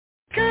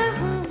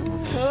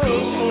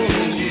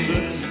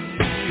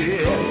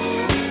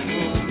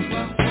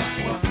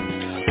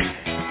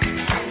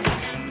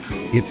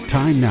It's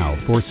time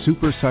now for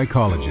super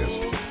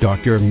psychologist,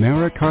 Dr.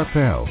 Mara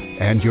Karpel,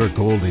 and your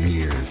golden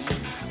years.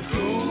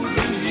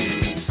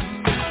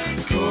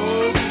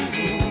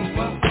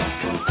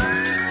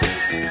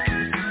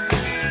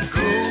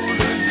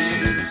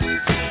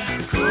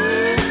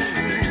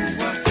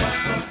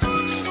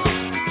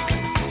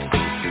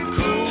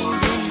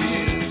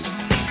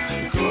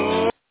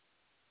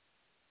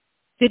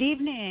 Good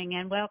evening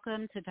and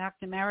welcome to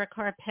Dr. Mara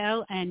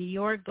Karpel and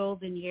Your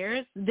Golden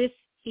Years this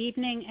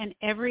evening and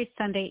every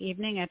Sunday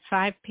evening at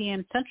 5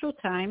 p.m. Central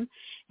Time,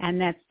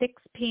 and that's 6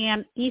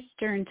 p.m.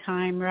 Eastern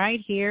Time right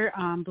here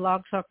on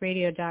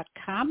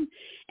blogtalkradio.com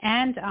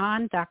and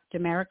on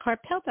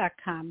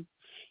drmarakarpel.com.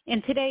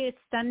 And today is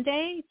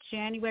Sunday,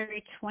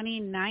 January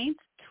 29th,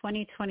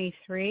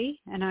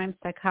 2023, and I'm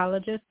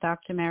psychologist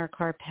Dr. Mara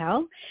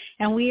Karpel,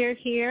 and we are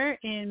here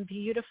in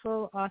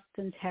beautiful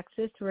Austin,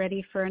 Texas,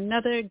 ready for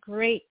another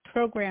great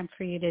program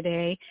for you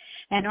today.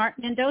 And Art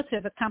Mendoza,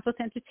 of Accomplice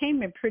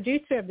Entertainment,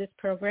 producer of this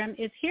program,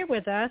 is here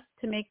with us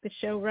to make the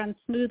show run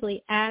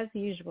smoothly as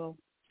usual.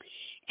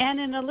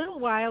 And in a little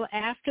while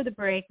after the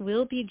break,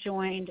 we'll be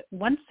joined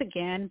once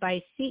again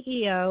by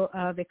CEO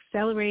of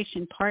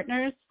Acceleration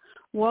Partners,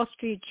 Wall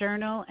Street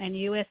Journal and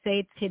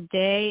USA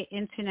Today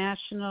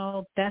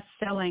international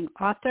best-selling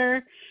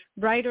author,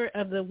 writer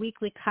of the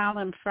weekly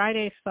column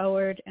Friday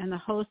Forward, and the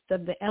host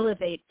of the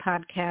Elevate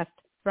podcast,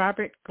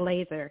 Robert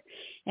Glazer.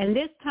 And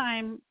this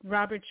time,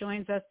 Robert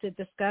joins us to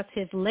discuss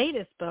his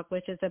latest book,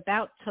 which is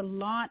about to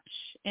launch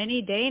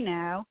any day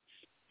now,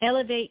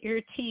 Elevate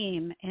Your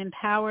Team,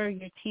 Empower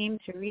Your Team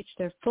to Reach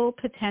Their Full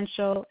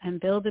Potential and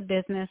Build a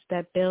Business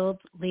That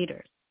Builds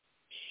Leaders.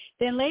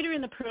 Then later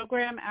in the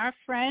program, our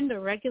friend, a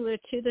regular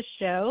to the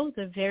show,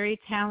 the very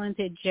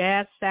talented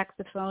jazz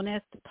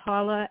saxophonist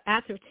Paula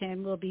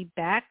Atherton, will be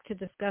back to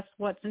discuss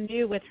what's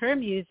new with her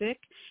music,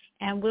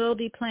 and we'll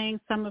be playing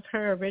some of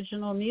her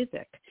original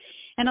music.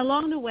 And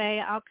along the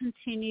way, I'll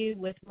continue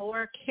with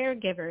more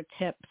caregiver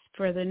tips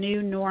for the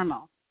new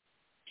normal.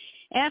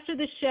 After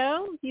the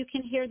show, you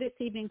can hear this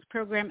evening's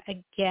program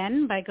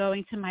again by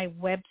going to my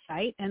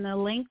website, and the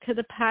link to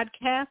the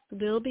podcast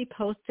will be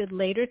posted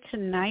later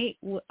tonight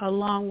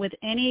along with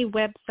any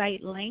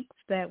website links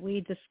that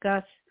we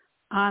discuss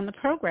on the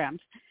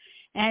programs.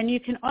 And you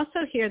can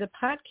also hear the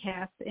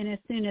podcast in as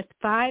soon as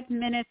 5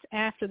 minutes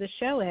after the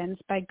show ends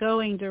by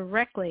going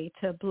directly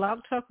to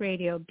Blog Talk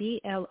Radio,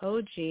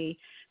 BLOG,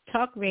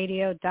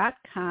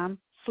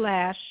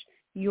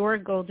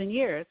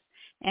 talkradio.com/yourgoldenyears.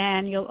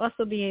 And you'll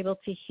also be able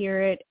to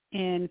hear it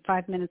in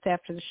 5 minutes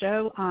after the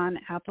show on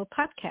Apple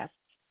Podcasts.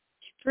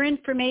 For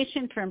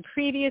information from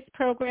previous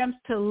programs,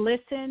 to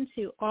listen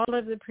to all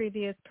of the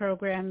previous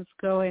programs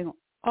going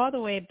all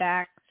the way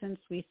back since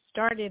we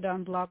started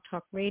on Blog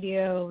Talk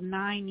Radio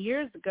 9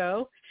 years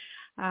ago,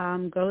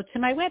 go to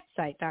my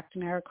website,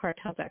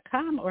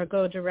 drmarakarpel.com, or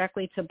go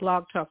directly to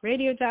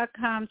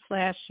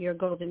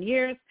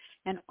blogtalkradio.com/yourgoldenyears,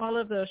 and all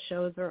of those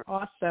shows are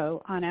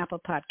also on Apple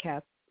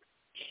Podcasts.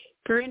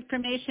 For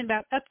information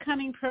about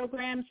upcoming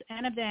programs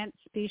and events,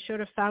 be sure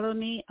to follow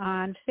me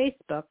on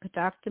Facebook,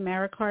 Dr.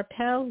 Mara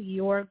Karpel,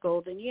 Your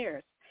Golden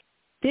Years.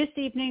 This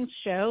evening's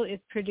show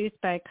is produced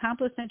by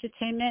Accomplice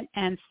Entertainment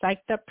and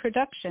Psyched Up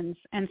Productions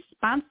and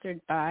sponsored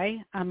by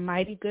A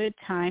Mighty Good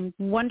Time.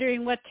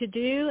 Wondering what to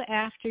do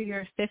after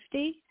you're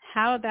 50?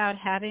 How about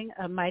having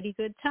a mighty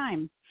good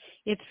time?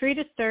 It's free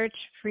to search,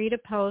 free to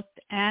post,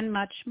 and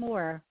much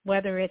more.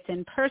 Whether it's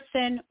in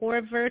person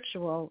or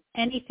virtual,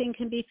 anything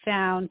can be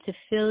found to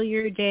fill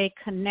your day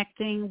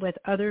connecting with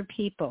other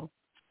people.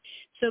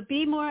 So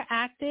be more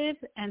active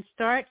and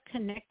start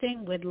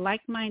connecting with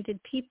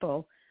like-minded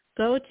people.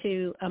 Go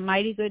to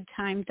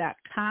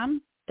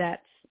amightygoodtime.com.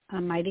 That's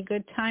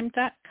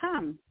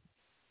amightygoodtime.com.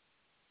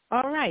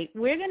 All right,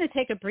 we're going to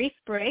take a brief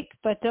break,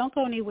 but don't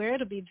go anywhere.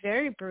 It'll be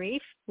very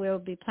brief. We'll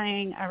be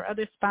playing our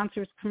other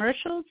sponsors'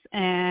 commercials,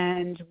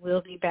 and we'll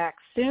be back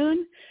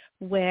soon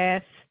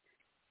with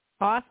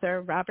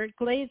author Robert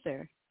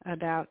Glazer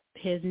about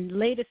his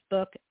latest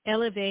book,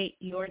 Elevate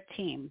Your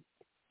Team.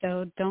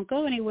 So don't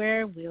go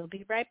anywhere. We'll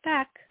be right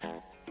back.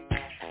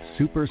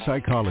 Super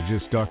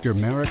psychologist Dr.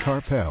 Mara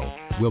Karpel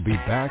will be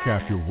back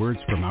after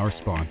words from our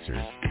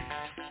sponsors.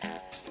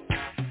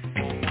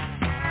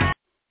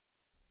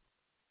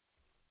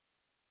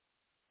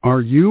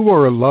 Are you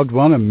or a loved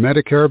one a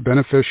Medicare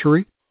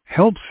beneficiary?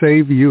 Help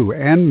save you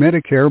and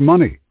Medicare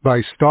money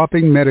by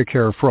stopping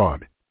Medicare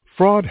fraud.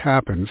 Fraud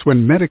happens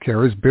when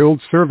Medicare is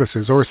billed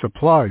services or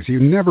supplies you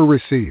never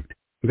received.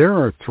 There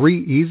are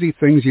 3 easy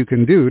things you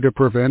can do to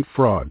prevent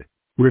fraud.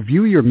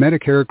 Review your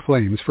Medicare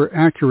claims for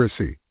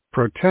accuracy,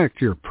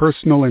 protect your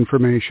personal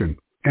information,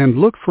 and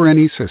look for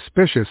any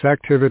suspicious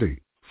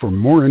activity. For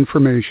more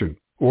information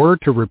or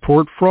to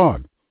report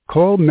fraud,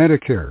 call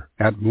Medicare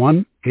at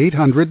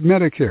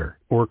 1-800-MEDICARE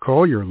or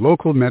call your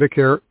local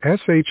Medicare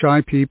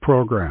SHIP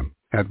program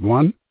at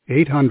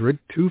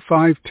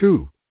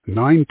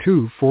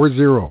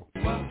 1-800-252-9240.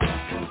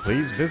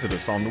 Please visit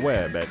us on the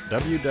web at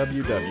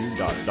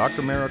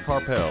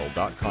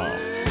www.drmarakarpel.com.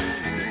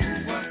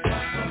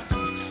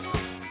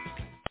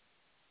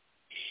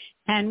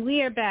 And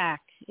we are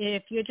back.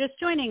 If you're just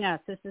joining us,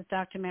 this is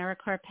Dr. Mara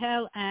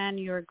Karpel and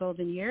Your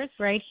Golden Years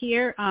right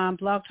here on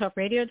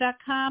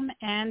blogtalkradio.com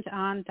and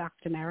on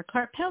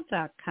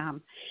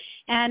drmarakarpel.com.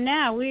 And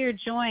now we are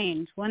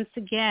joined once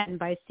again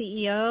by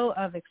CEO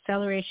of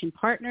Acceleration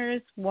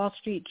Partners, Wall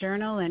Street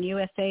Journal and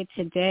USA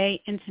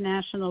Today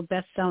international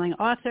best-selling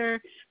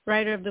author,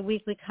 writer of the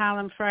weekly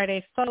column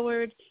Friday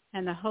Forward,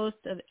 and the host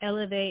of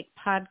Elevate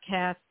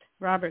podcast,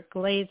 Robert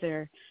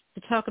Glazer,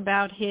 to talk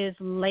about his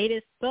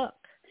latest book.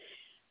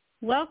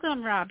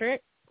 Welcome, Robert.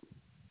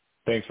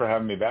 Thanks for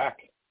having me back.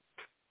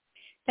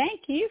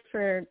 Thank you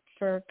for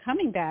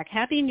coming back.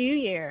 Happy New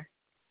Year.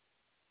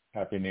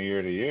 Happy New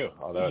Year to you.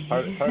 Although it's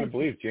hard to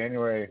believe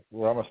January,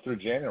 we're almost through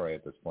January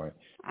at this point.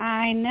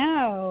 I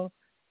know.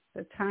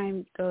 The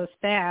time goes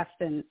fast.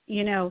 And,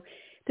 you know,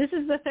 this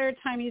is the third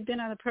time you've been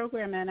on the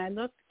program, and I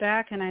looked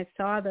back and I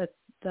saw that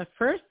the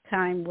first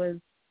time was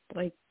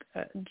like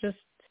just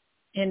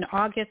in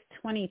August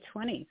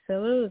 2020.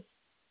 So it was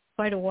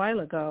quite a while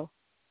ago.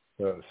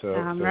 So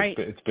right.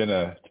 It's been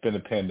a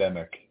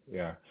pandemic,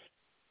 yeah.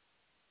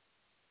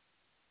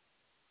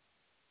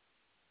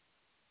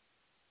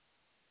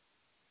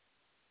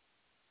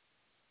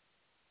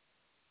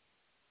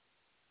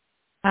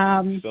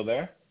 Still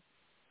there?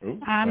 Ooh,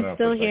 I'm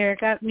still here.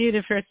 Got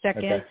muted for a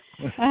second.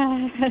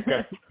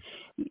 Okay.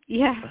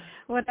 Yeah.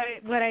 What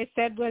I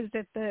said was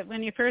that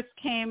when you first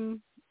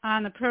came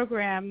on the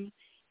program,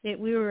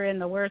 we were in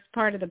the worst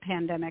part of the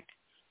pandemic.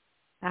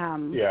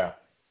 Yeah.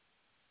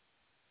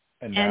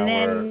 And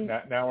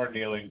now we're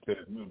kneeling to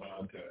move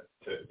on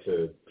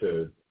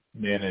to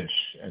manage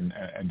and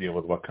deal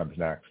with what comes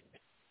next.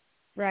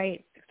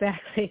 Right,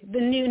 exactly. The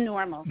new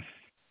normal.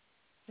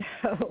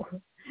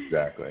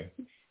 Exactly.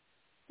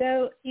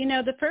 So, you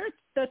know, the first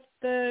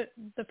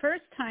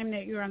time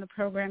that you were on the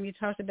program, you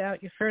talked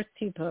about your first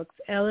two books,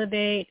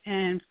 Elevate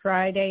and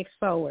Friday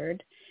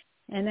Forward.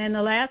 And then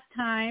the last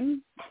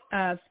time,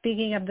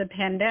 speaking of the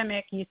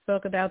pandemic, you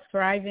spoke about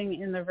thriving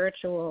in the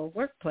virtual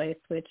workplace,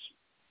 which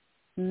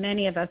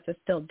many of us are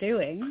still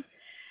doing.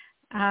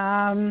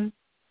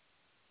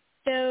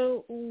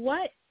 So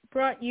what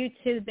brought you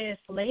to this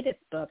latest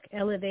book,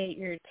 Elevate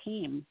Your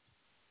Team?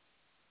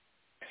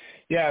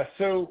 Yeah,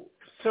 so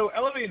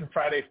Elevate and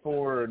Friday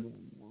Forward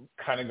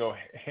kind of go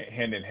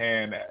hand in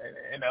hand.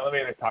 In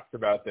Elevate, I talked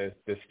about this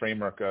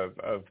framework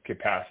of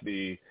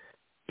capacity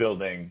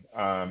building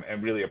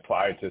and really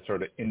applied to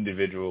sort of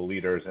individual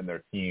leaders and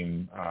their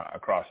team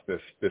across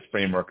this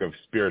framework of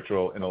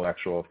spiritual,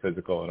 intellectual,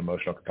 physical, and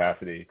emotional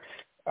capacity.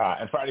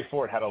 And Friday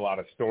Forward had a lot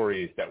of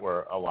stories that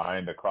were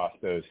aligned across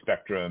those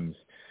spectrums.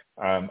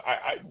 I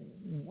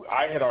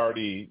had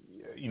already,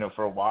 you know,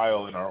 for a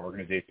while in our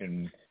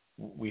organization,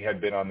 we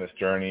had been on this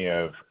journey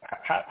of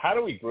how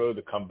do we grow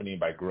the company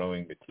by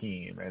growing the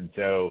team? And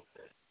so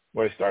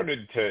what I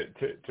started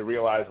to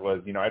realize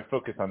was, you know, I'd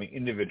focus on the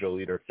individual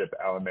leadership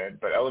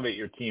element, but Elevate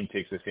Your Team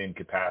takes the same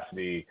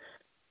capacity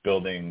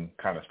building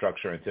kind of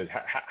structure and says,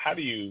 how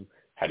do you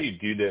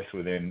do this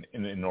within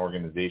an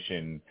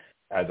organization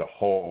as a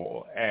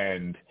whole?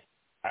 And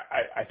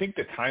I think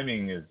the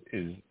timing is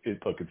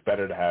look, it's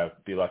better to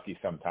be lucky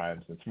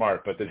sometimes than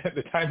smart, but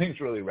the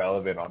timing's really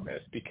relevant on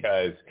this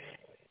because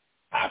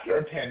after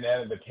a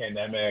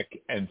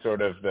pandemic and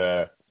sort of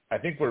I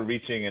think we're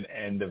reaching an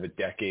end of a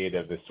decade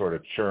of this sort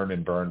of churn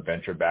and burn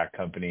venture-backed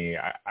company.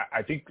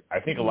 I think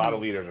a lot of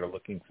leaders are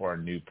looking for a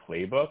new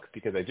playbook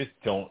because I just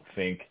don't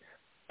think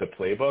the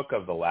playbook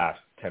of the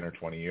last 10 or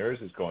 20 years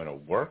is going to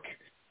work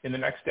in the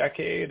next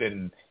decade.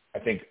 And I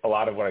think a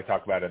lot of what I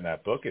talk about in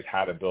that book is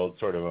how to build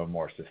sort of a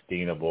more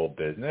sustainable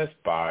business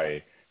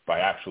by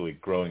actually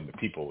growing the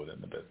people within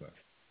the business.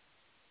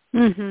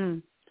 Mm-hmm.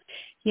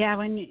 Yeah,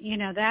 when you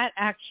know, that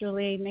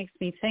actually makes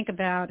me think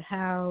about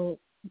how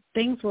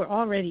things were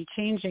already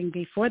changing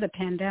before the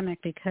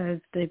pandemic because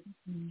the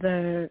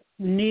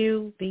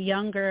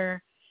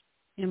younger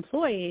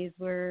employees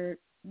were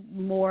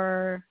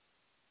more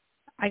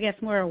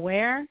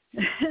aware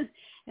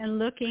and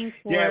looking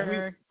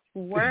for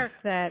work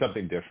that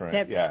something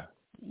different.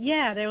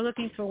 They were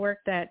looking for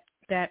work that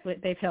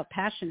they felt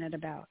passionate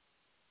about.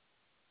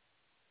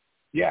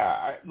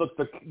 Yeah, look,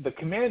 the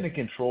command and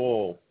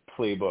control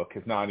playbook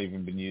has not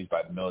even been used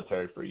by the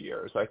military for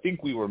years. I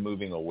think we were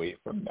moving away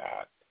from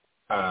that.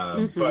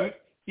 But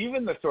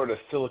even the sort of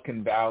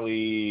Silicon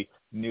Valley,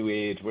 New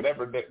Age,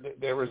 whatever,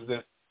 there was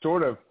this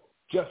sort of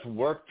just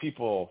work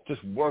people,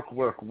 just work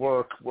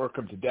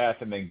them to death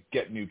and then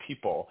get new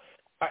people.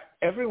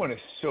 Everyone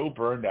is so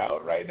burned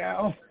out right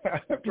now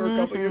after a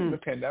couple of years of the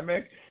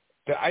pandemic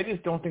that I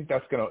just don't think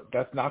that's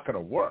not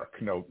gonna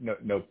work. No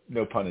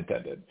pun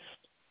intended.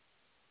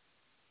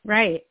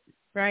 Right.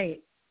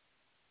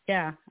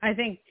 Yeah, I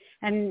think,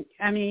 and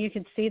I mean, you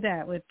could see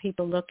that with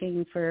people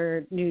looking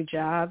for new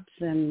jobs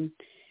and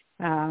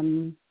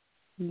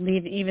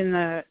leaving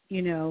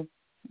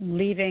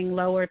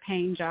lower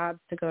paying jobs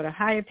to go to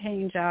higher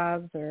paying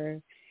jobs,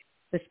 or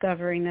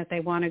discovering that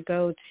they want to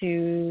go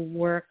to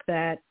work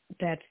that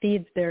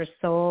feeds their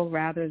soul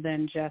rather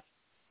than just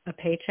a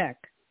paycheck.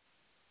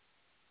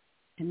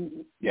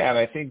 And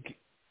I think,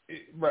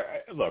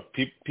 look,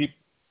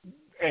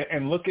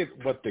 and look at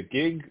what the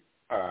gig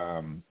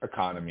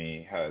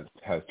economy has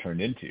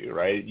turned into,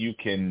 right? You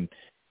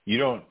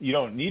don't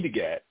need to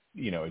get,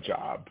 a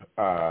job.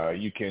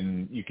 You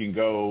can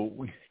go,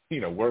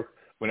 work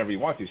whenever you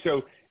want to.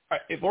 So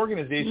if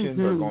organizations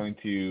are going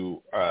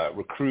to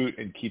recruit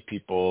and keep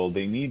people,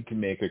 they need to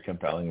make a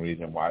compelling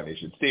reason why they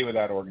should stay with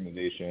that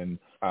organization.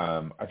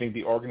 I think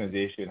the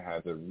organization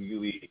has a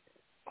really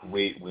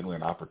great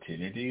win-win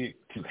opportunity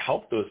to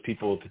help those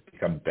people to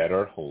become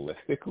better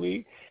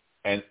holistically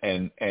and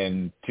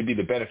to be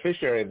the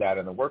beneficiary of that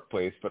in the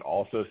workplace, but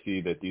also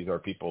see that these are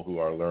people who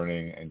are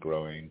learning and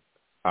growing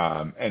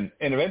and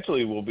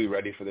eventually will be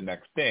ready for the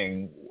next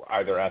thing,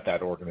 either at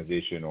that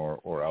organization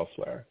or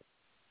elsewhere.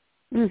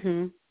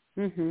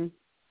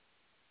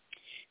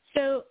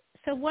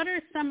 So what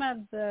are some of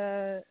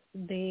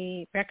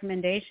the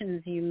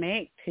recommendations you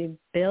make to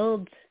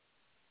build,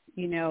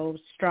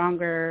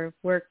 stronger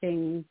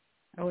working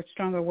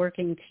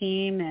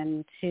team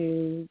and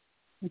to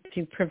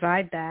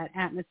provide that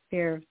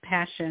atmosphere of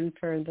passion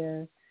for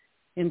the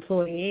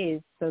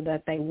employees so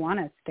that they want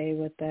to stay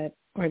with that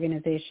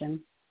organization?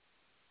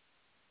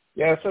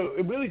 Yeah, so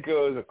it really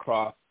goes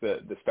across the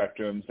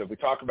spectrum. So if we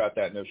talk about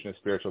that notion of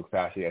spiritual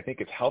capacity, I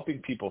think it's helping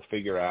people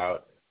figure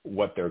out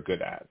what they're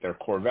good at, their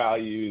core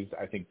values.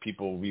 I think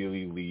people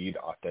really lead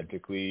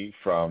authentically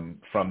from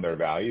their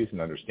values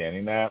and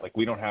understanding that. Like,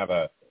 we don't have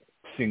a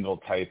single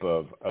type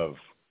of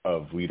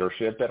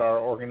leadership at our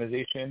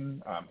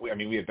organization. We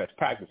have best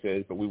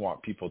practices, but we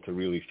want people to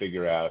really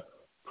figure out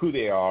who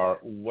they are,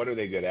 what are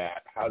they good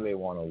at, how they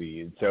want to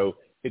lead. So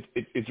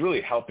it's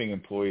really helping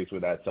employees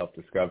with that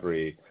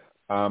self-discovery.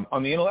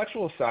 On the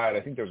intellectual side,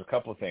 I think there's a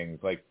couple of things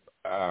like,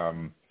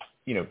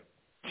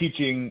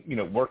 teaching,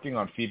 working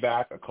on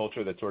feedback, a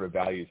culture that sort of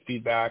values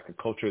feedback, a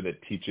culture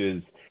that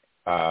teaches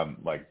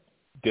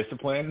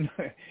discipline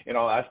in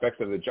all aspects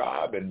of the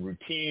job and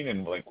routine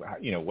and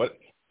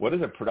what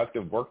does a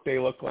productive workday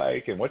look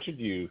like, and what should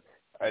you,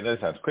 I know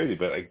this sounds crazy,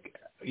 but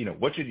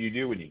what should you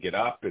do when you get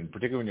up, and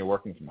particularly when you're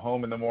working from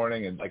home in the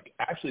morning, and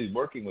actually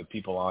working with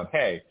people on,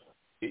 hey,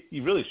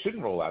 you really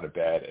shouldn't roll out of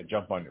bed and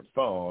jump on your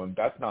phone.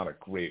 That's not a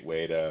great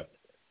way to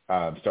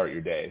start your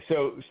day.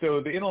 So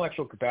the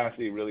intellectual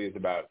capacity really is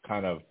about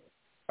kind of,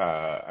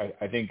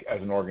 I think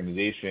as an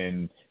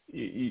organization,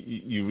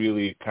 you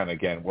really kind of,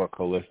 again, work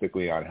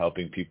holistically on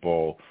helping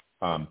people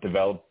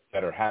develop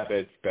better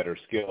habits, better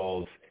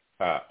skills,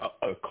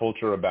 a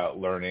culture about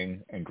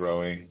learning and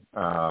growing,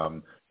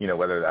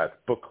 whether that's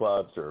book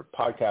clubs or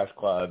podcast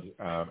clubs.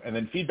 And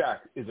then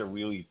feedback is a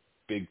really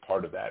big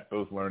part of that,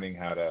 both learning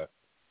how to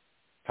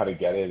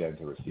get it and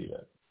to receive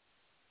it.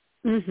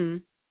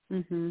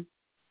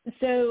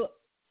 So,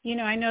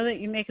 I know that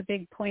you make a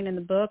big point in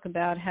the book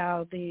about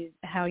how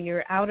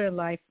your outer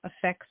life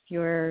affects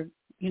your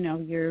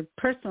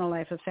personal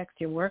life affects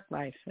your work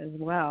life as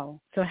well.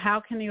 So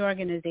how can the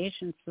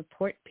organization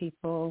support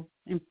people,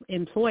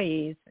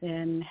 employees,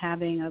 in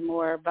having a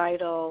more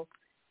vital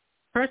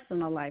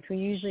personal life? We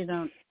usually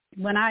don't.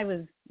 When I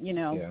was,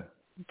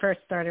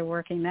 first started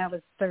working, that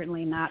was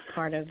certainly not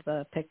part of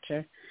the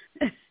picture.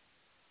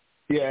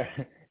 Yeah.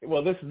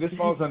 Well, this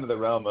falls under the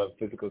realm of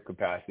physical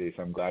capacity,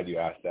 so I'm glad you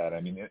asked that. I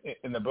mean,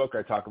 in the book,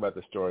 I talk about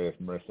the story of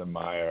Marissa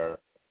Mayer.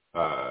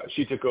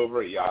 She took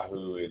over at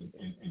Yahoo in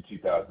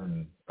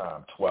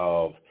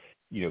 2012,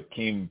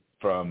 came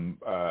from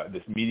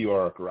this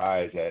meteoric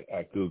rise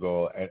at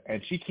Google,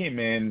 and she came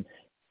in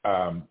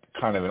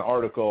kind of in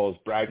articles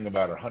bragging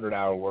about her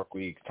 100-hour work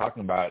week,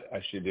 talking about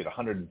as she did a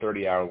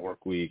 130-hour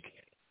work week.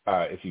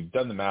 If you've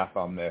done the math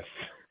on this,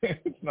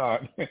 it's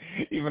not,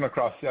 even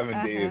across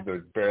 7 days,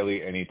 there's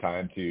barely any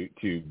time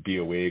to be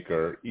awake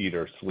or eat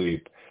or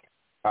sleep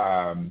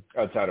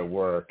outside of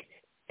work.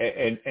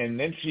 And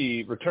then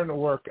she returned to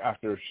work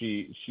after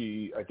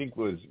she I think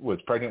was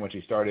pregnant when she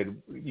started,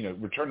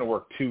 returned to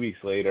work 2 weeks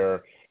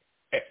later.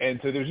 And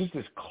so there's just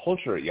this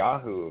culture at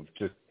Yahoo of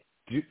just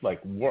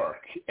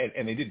work.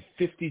 And they did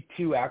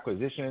 52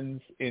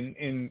 acquisitions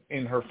in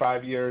her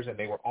 5 years, and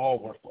they were all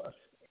worthless.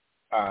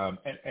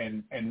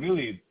 And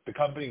really the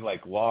company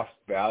lost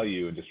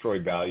value and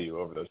destroyed value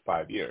over those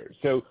 5 years.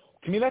 So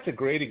to me, that's a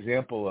great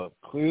example of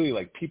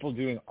clearly people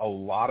doing a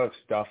lot of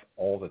stuff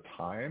all the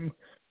time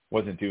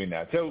wasn't doing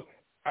that. So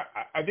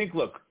I think,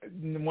 look,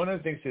 one of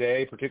the things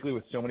today, particularly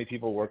with so many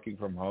people working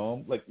from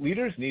home,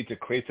 leaders need to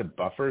create some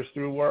buffers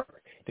through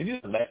work. They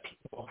need to let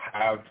people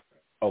have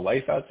a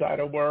life outside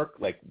of work,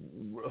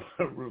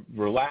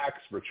 relax,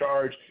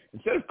 recharge.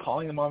 Instead of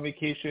calling them on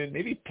vacation,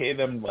 maybe pay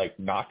them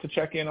not to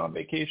check in on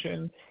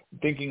vacation,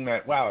 thinking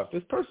that, wow, if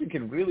this person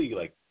can really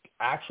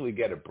actually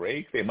get a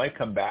break, they might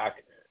come back,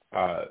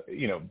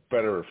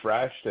 better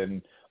refreshed.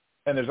 And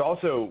there's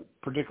also,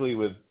 particularly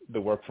with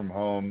the work from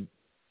home,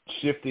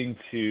 shifting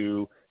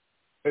to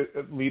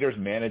leaders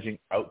managing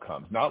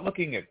outcomes, not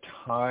looking at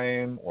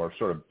time or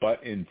sort of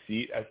butt in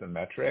seat as the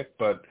metric,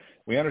 but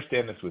we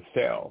understand this with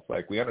sales.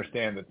 We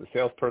understand that the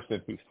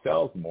salesperson who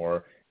sells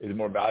more is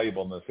more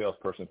valuable than the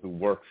salesperson who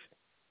works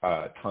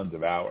tons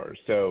of hours.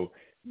 So,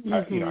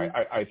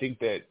 I think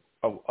that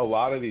a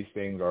lot of these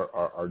things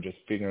are just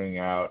figuring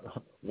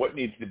out what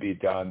needs to be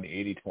done.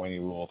 The 80-20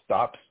 rule.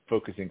 Stop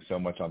focusing so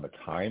much on the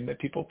time that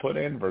people put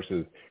in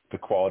versus the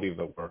quality of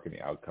the work and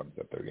the outcomes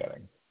that they're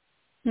getting.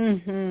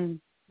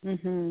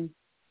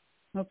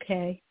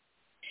 Okay.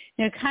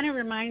 It kind of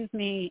reminds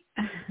me,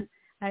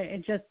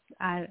 I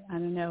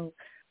don't know,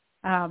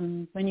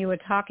 when you were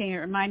talking, it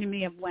reminded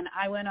me of when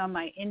I went on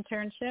my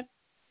internship,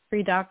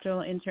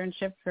 pre-doctoral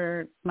internship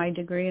for my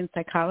degree in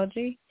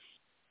psychology.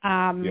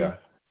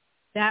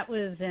 That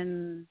was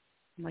in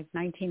like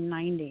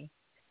 1990.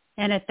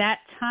 And at that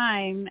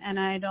time, and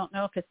I don't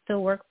know if it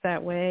still works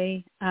that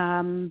way,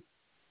 the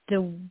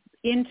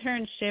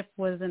internship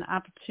was an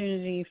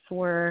opportunity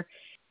for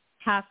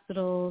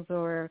hospitals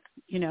or,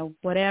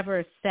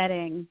 whatever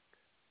setting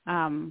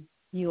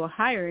you were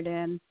hired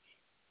in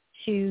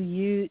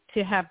to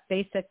have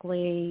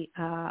basically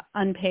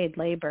unpaid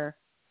labor.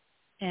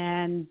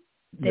 And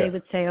they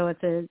would say,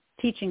 it's a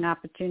teaching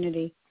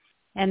opportunity.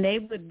 And they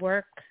would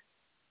work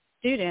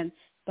students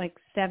like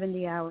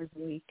 70 hours a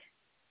week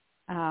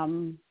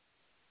in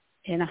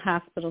a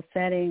hospital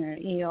setting or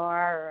ER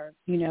or,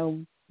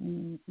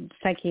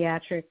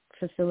 psychiatric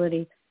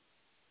facility.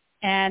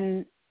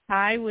 And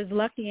I was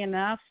lucky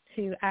enough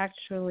to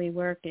actually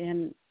work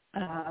in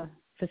a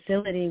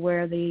facility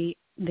where the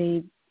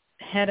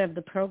head of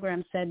the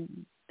program said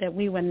that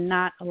we were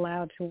not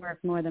allowed to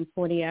work more than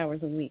 40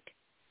 hours a week.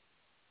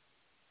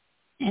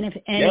 And if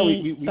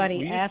anybody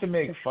we used to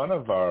make fun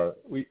of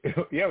we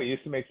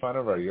used to make fun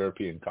of our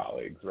European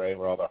colleagues, right?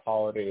 Where all the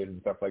holidays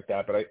and stuff like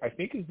that. But I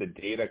think as the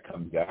data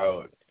comes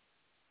out,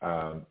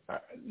 there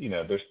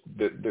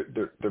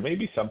may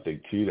be something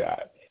to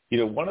that.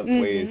 One of the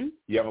ways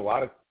you have a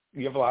lot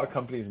of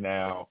companies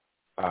now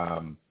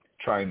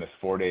trying this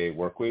 4-day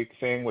work week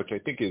thing, which I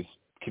think can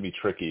be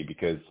tricky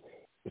because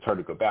it's hard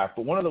to go back.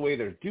 But one of the ways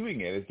they're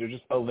doing it is they're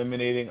just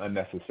eliminating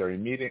unnecessary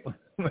meetings.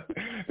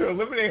 They're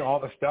eliminating all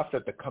the stuff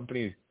that the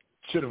companies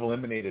should have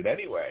eliminated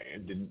anyway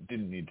and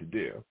didn't need to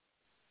do.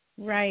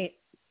 Right.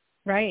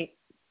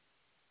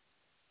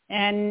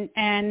 And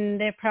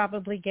they're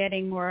probably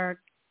getting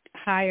more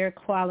higher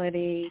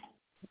quality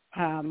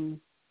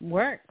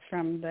work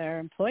from their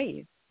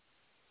employees.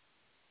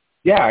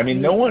 Yeah, I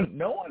mean, no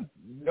one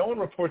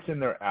reports in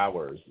their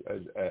hours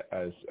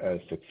as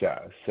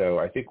success. So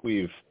I think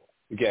we've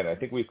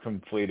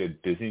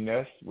conflated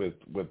busyness with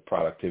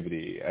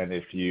productivity. And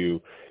if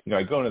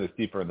I go into this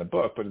deeper in the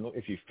book, but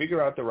if you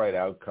figure out the right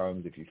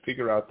outcomes, if you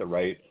figure out the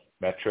right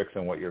metrics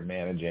and what you're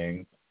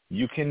managing,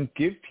 you can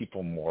give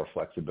people more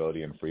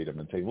flexibility and freedom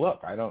and say, look,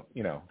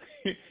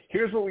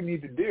 here's what we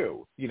need to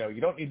do.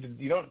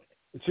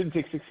 It shouldn't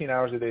take 16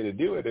 hours a day to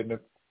do it. And if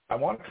I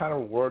want to kind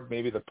of reward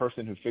maybe the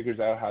person who figures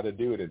out how to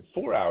do it in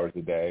 4 hours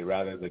a day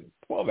rather than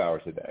 12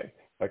 hours a day.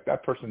 Like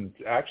that person's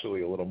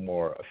actually a little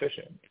more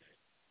efficient.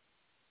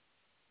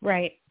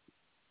 Right.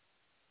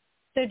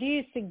 So do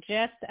you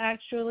suggest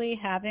actually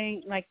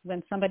having, like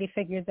when somebody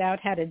figures out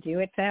how to do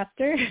it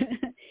faster,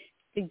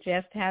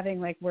 suggest having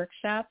like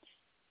workshops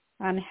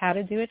on how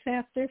to do it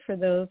faster for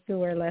those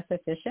who are less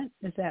efficient?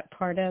 Is that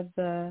part of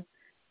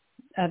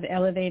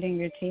elevating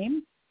your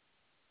team?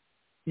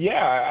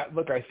 Yeah,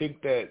 look, I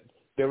think that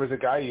there was a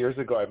guy years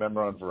ago, I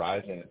remember on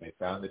Verizon, and they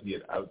found that he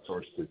had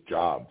outsourced his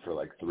job for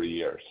like 3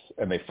 years,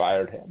 and they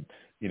fired him,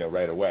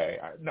 right away.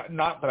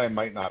 Not that I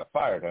might not have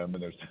fired him,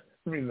 and there's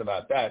reason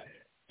about that,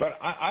 but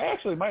I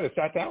actually might have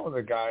sat down with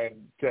a guy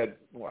and said,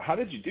 well, how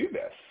did you do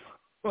this?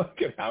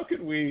 Like, how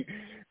could we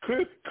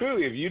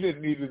clearly if you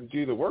didn't need to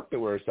do the work that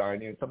we're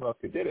assigning you and someone else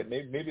could did it,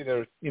 maybe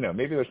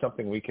there's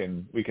something we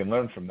can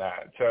learn from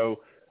that. So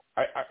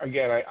I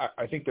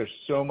think there's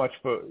so much,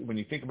 when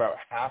you think about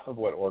half of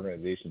what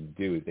organizations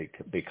do is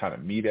they kind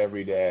of meet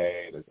every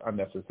day. There's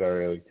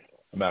unnecessary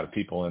amount of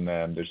people in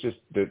them.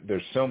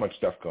 There's so much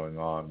stuff going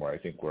on where I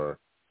think we're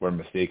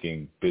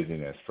mistaking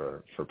busyness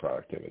for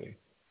productivity.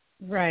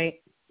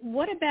 Right.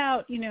 What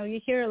about,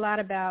 you hear a lot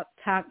about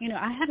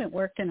I haven't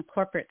worked in a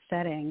corporate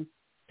setting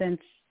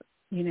since,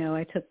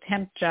 I took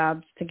temp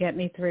jobs to get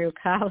me through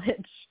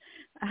college.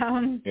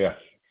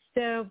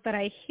 So, but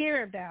I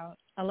hear about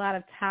a lot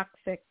of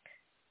toxic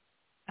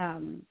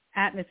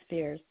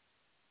atmospheres.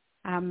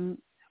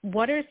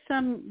 What are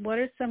some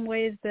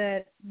ways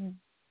that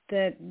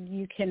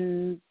you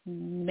can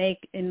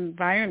make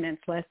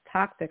environments less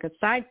toxic,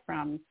 aside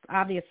from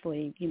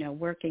obviously,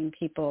 working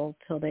people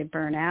till they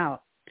burn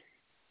out?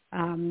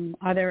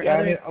 Are there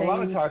other things? A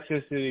lot of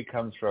toxicity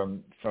comes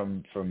from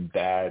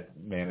bad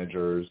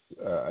managers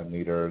and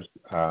leaders.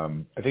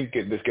 I think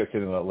this gets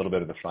into a little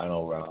bit of the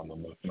final realm,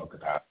 emotional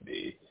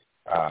capacity,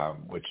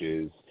 which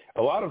is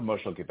a lot of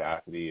emotional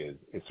capacity is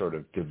sort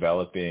of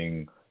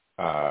developing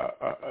a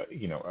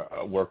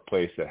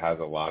workplace that has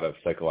a lot of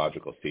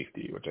psychological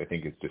safety, which I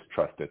think is just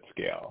trust at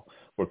scale,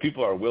 where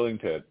people are willing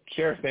to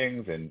share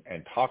things and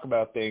talk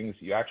about things.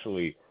 You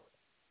actually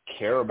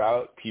care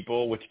about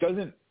people, which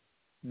doesn't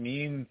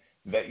mean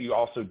that you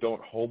also don't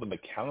hold them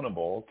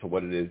accountable to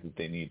what it is that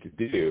they need to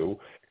do,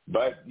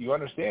 but you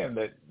understand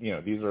that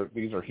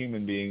these are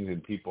human beings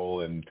and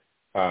people, and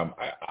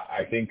I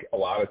I think a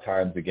lot of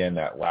times, again,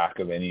 that lack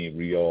of any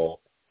real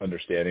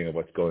understanding of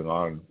what's going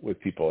on with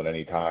people at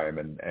any time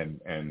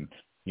and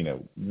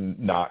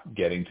not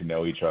getting to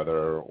know each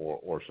other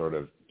or sort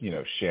of,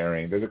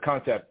 sharing. There's a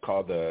concept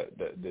called the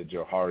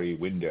Johari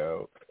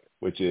window,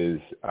 which is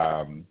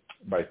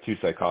by two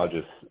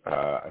psychologists,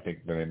 I think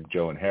they're named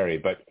Joe and Harry,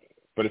 but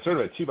it's sort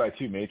of a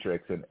 2x2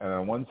 matrix. And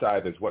on one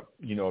side, there's what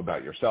you know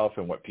about yourself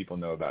and what people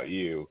know about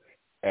you.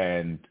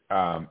 And,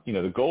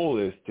 the goal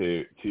is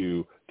to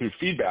through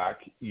feedback,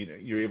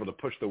 you're able to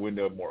push the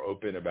window more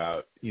open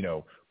about,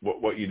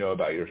 what you know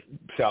about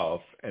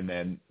yourself. And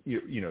then,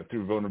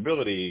 through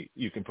vulnerability,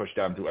 you can push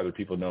down to other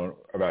people know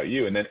about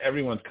you. And then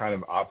everyone's kind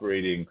of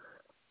operating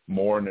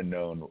more in a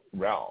known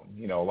realm.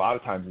 A lot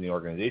of times in the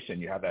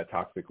organization, you have that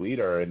toxic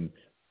leader and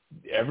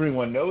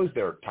everyone knows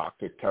they're a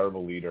toxic,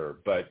 terrible leader,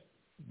 but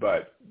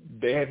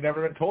they have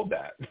never been told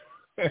that.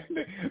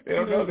 They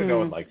don't know that no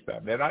one likes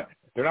them.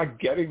 They're not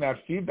getting that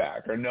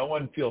feedback, or no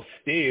one feels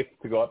safe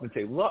to go up and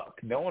say, look,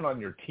 no one on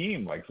your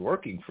team likes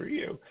working for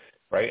you,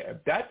 right?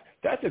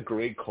 That's a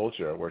great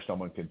culture where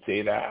someone can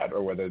say that,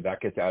 or whether that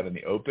gets out in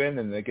the open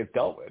and it gets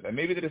dealt with. And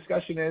maybe the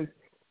discussion is,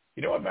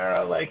 you know what,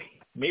 Mara,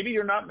 maybe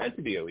you're not meant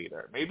to be a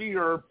leader. Maybe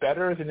you're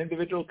better as an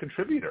individual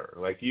contributor.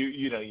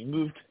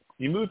 You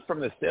moved from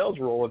the sales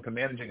role into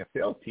managing a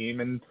sales team,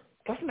 and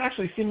it doesn't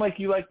actually seem like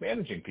you like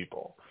managing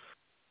people.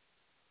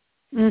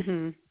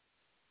 Mhm.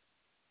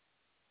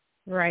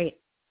 Right.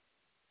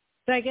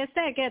 So I guess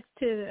that gets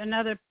to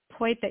another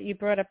point that you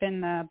brought up in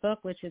the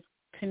book, which is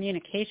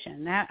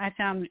communication. That I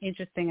found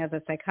interesting as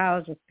a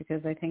psychologist,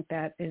 because I think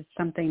that is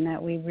something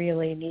that we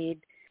really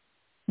need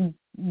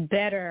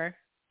better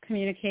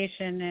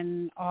communication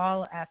in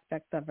all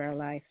aspects of our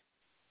life.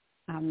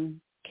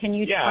 Can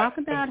you talk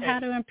about how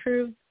to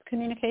improve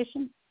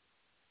communication?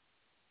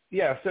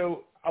 Yeah,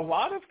 so a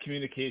lot of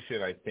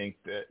communication, I think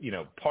that,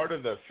 part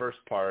of the first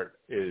part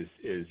is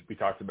we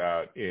talked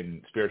about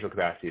in spiritual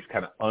capacity is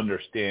kind of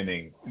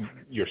understanding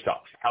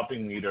yourself,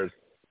 helping leaders.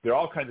 There are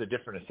all kinds of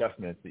different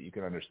assessments that you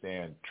can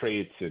understand,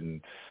 traits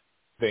and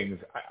things.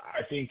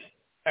 I think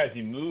as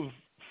you move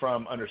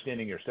from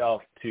understanding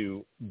yourself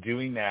to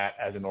doing that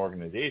as an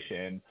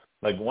organization,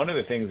 one of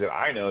the things that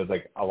I know is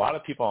a lot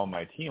of people on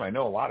my team, I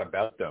know a lot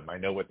about them. I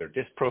know what their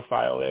DISC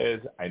profile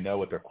is. I know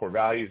what their core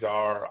values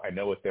are. I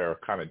know what their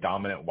kind of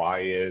dominant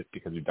why is,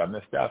 because we've done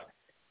this stuff.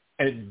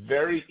 And it's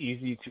very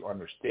easy to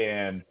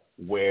understand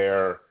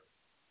where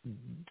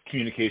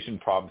communication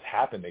problems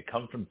happen. They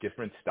come from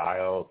different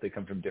styles. They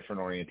come from different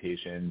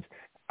orientations.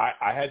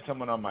 I had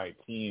someone on my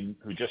team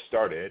who just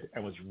started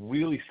and was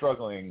really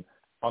struggling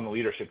on the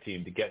leadership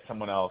team to get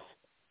someone else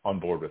on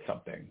board with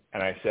something.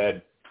 And I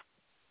said,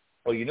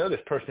 well, this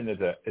person is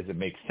a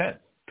make sense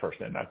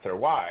person. That's their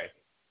why.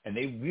 And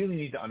they really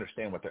need to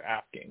understand what they're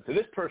asking. So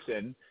this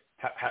person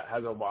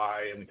has a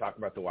why, and we talk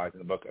about the whys in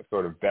the book, a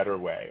sort of better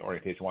way,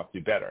 orientation, wants to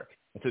do better.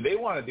 And so they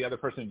wanted the other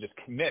person to just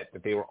commit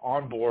that they were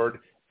on board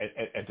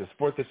and to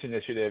support this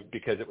initiative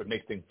because it would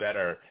make things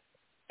better.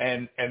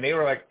 And they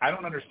were like, I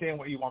don't understand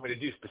what you want me to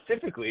do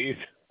specifically,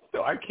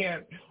 so I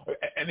can't.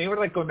 And they were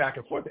going back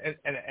and forth.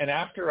 And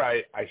after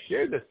I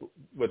shared this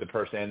with the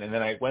person, and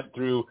then I went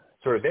through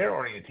sort of their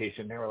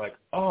orientation, they were like,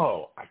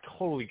 oh, I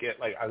totally get,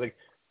 I was like,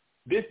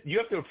 this, you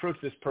have to approach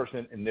this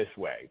person in this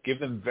way. Give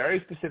them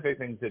very specific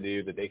things to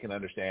do that they can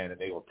understand, and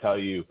they will tell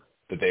you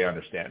that they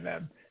understand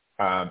them.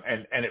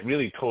 And it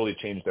really totally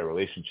changed their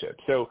relationship.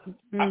 So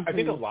I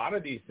think a lot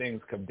of these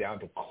things come down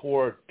to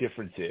core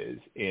differences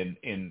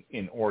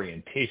in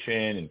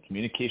orientation and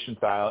communication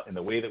style and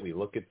the way that we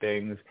look at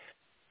things.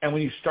 And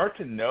when you start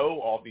to know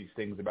all these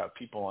things about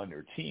people on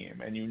your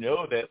team, and you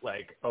know that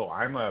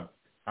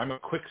I'm a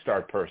quick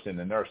start person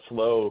and they're a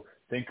slow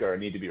thinker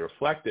and need to be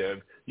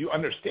reflective, you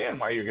understand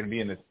why you're going to be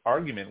in this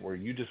argument where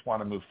you just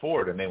want to move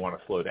forward and they want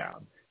to slow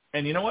down.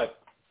 And you know what?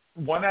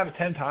 1 out of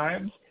 10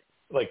 times,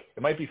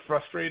 it might be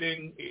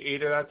frustrating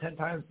 8 out of 10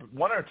 times, but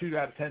 1 or 2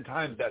 out of 10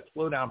 times, that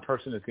slow down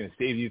person is going to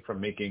save you from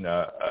making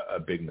a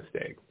big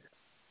mistake.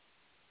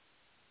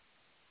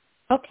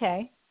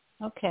 Okay.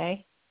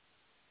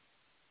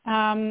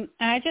 And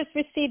I just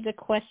received a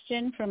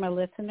question from a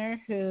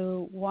listener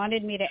who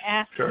wanted me to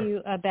ask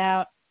you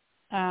about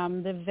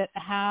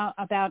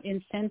about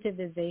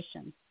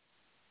incentivization.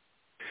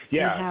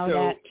 Yeah, and how so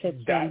that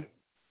fits in.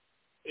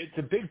 It's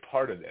a big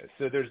part of this.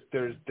 So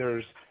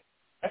there's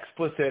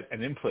explicit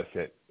and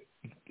implicit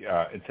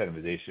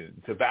incentivization.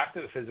 So back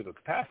to the physical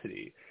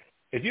capacity.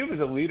 If you as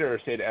a leader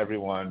say to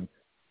everyone,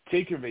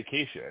 take your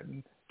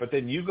vacation, but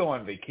then you go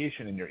on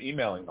vacation and you're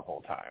emailing the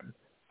whole time,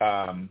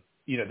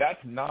 that's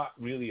not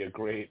really a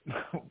great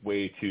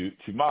way to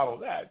model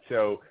that.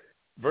 So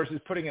versus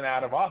putting it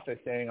out of office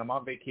saying, I'm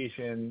on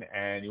vacation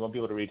and you won't be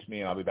able to reach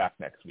me and I'll be back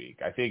next week.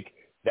 I think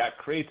that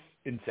creates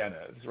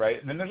incentives, right?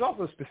 And then there's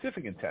also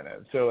specific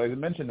incentives. So as I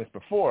mentioned this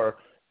before,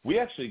 we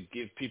actually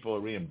give people a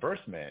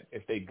reimbursement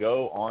if they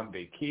go on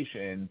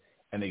vacation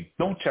and they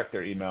don't check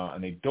their email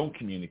and they don't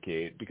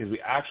communicate, because we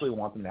actually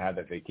want them to have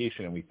that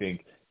vacation. And we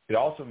think it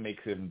also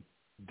makes them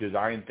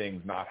design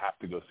things not have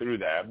to go through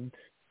them.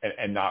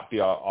 and not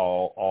be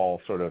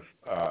all sort of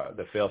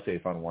the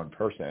fail-safe on one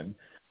person.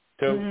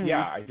 So,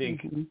 yeah, I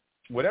think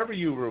whatever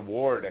you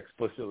reward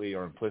explicitly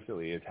or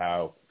implicitly is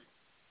how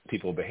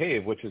people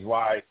behave, which is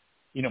why,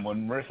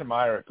 when Marissa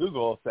Mayer at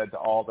Google said to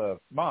all the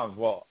moms,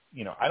 well,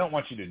 I don't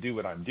want you to do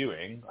what I'm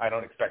doing. I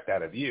don't expect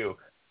that of you.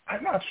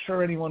 I'm not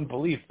sure anyone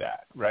believed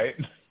that, right?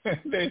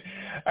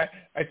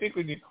 I think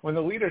when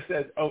the leader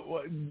says, oh,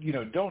 well,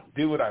 don't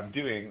do what I'm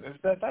doing,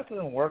 that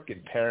doesn't work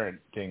in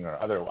parenting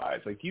or otherwise.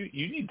 Like you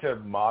need to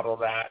model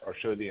that or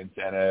show the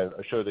incentive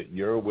or show that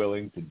you're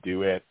willing to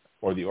do it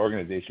or the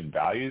organization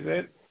values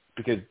it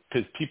because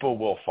people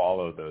will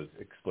follow those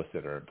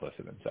explicit or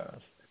implicit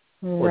incentives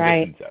or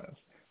disincentives.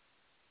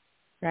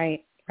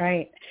 Right.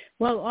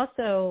 Well,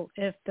 also,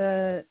 if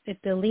the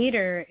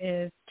leader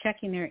is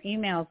checking their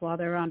emails while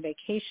they're on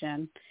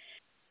vacation,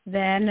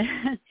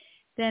 then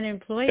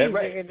employees are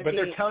going to be but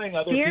they're telling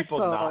other fearful. people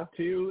not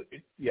to.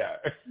 Yeah.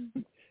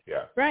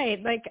 Yeah.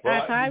 Right. Like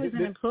if I was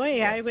an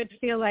employee, I would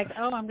feel like,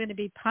 oh, I'm going to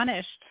be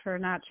punished for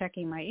not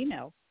checking my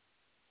email.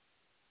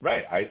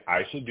 Right.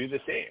 I should do the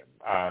same.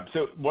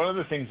 So one of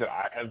the things that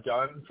I have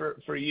done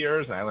for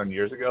years, and I learned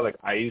years ago, like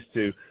I used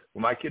to,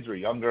 when my kids were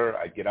younger,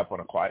 I'd get up on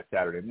a quiet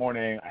Saturday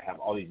morning. I have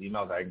all these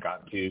emails I hadn't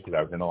gotten to because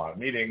I was in a lot of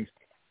meetings,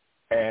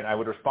 and I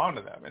would respond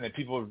to them. And then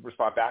people would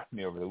respond back to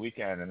me over the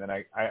weekend. And then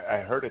I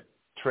heard a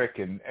trick,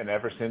 and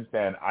ever since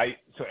then,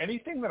 so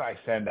anything that I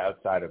send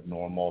outside of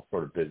normal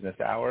sort of business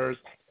hours,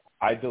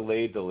 I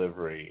delay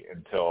delivery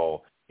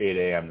until 8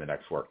 a.m. the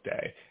next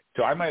workday.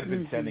 So I might have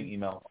been sending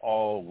emails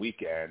all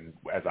weekend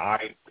as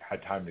I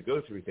had time to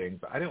go through things,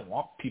 but I didn't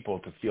want people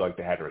to feel like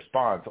they had to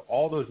respond. So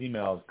all those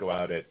emails go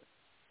out at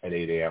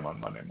 8 a.m. on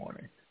Monday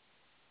morning.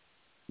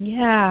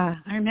 Yeah,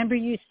 I remember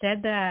you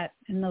said that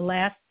in the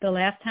last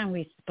time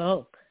we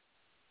spoke,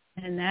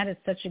 and that is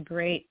such a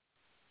great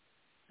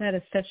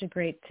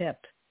tip.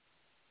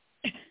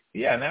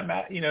 Yeah, and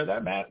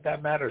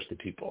that matters to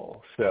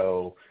people.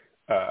 So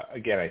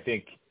again, I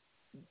think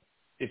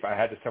if I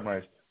had to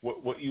summarize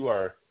what you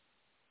are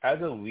as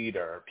a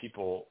leader,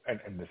 people,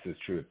 and this is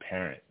true of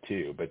parent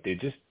too, but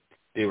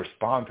they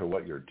respond to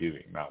what you're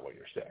doing, not what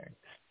you're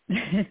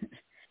saying.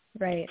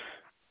 Right.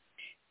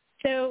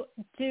 So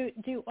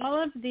do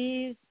all of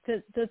these,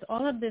 does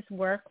all of this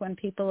work when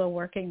people are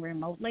working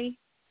remotely?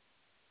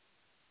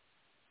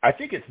 I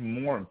think it's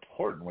more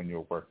important when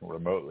you're working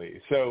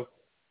remotely. So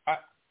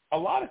a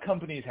lot of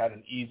companies had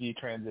an easy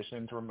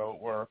transition to remote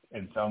work,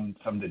 and some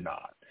did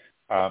not.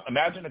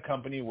 Imagine a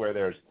company where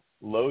there's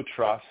low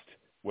trust,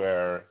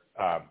 where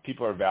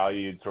people are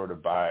valued sort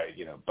of by,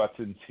 butts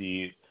in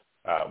seats,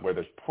 where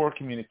there's poor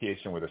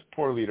communication, where there's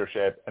poor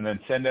leadership, and then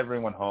send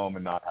everyone home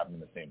and not have them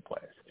in the same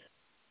place.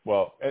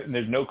 Well, and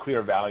there's no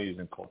clear values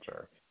and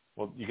culture.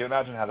 Well, you can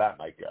imagine how that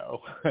might go.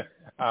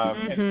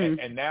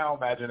 And now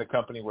imagine a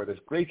company where there's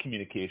great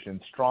communication,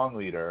 strong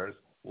leaders,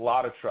 a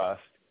lot of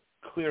trust,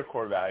 clear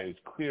core values,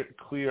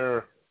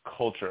 clear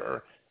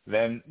culture.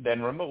 Then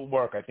remote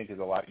work, I think, is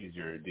a lot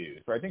easier to do.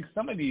 So I think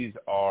some of these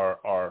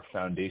are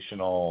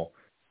foundational.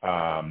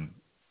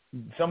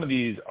 Some of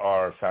these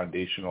are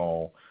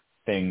foundational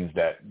things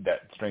that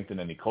strengthen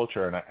any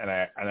culture, and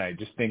I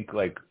just think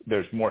like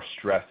there's more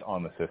stress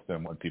on the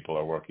system when people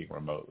are working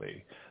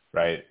remotely,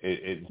 right?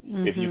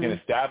 If you can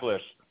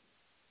establish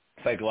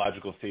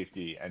psychological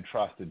safety and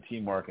trust and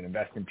teamwork and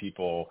invest in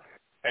people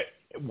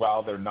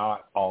while they're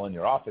not all in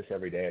your office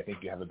every day, I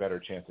think you have a better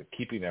chance of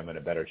keeping them and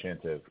a better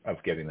chance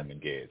of getting them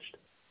engaged.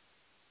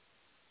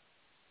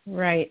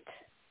 Right.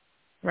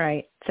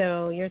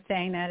 So you're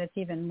saying that it's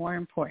even more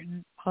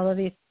important. All of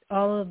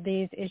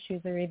these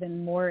issues are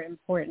even more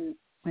important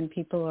when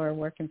people are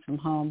working from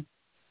home.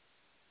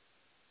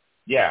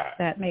 Yeah.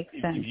 That makes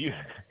sense.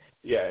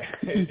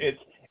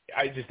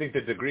 I just think the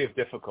degree of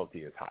difficulty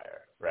is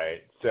higher,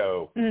 right?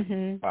 So,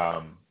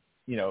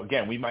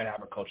 again, we might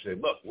have a culture say,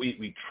 look,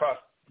 we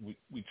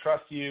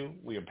trust you,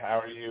 we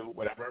empower you,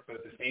 whatever, but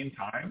at the same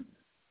time,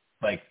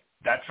 like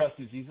that trust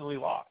is easily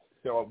lost.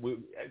 So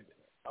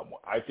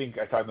I think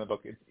I talked in the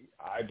book,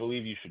 I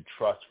believe you should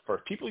trust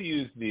first. People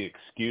use the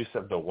excuse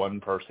of the one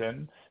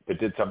person that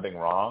did something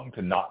wrong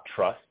to not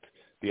trust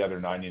the other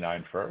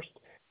 99 first.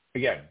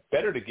 Again,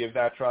 better to give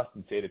that trust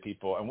and say to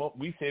people, and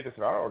we say this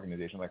in our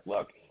organization, like,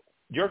 look,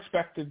 you're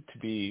expected to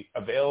be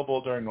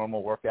available during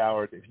normal work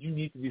hours. If you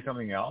need to do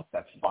something else,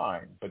 that's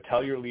fine. But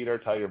tell your leader,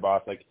 tell your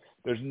boss, like,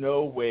 there's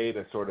no way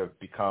to sort of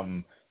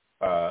become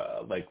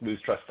lose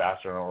trust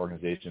faster in an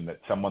organization that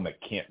someone that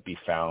can't be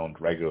found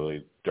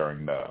regularly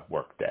during the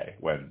workday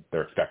when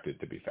they're expected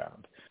to be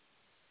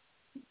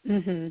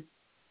found.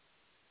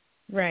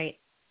 Right.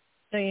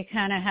 So you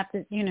kind of have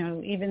to,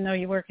 even though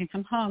you're working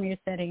from home, you're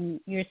setting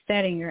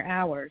your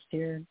hours.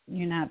 You're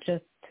not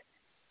just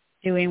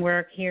doing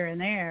work here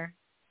and there.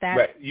 That's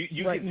right.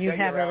 You what can you set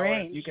have your hours.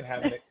 arranged. You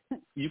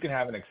can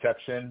have an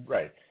exception.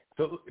 Right.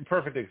 So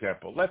perfect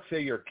example. Let's say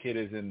your kid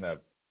is in the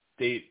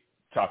state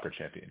soccer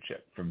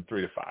championship from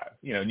 3 to 5,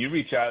 and you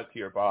reach out to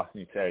your boss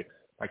and you say,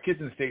 my kid's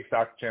in the state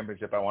soccer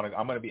championship. I'm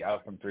going to be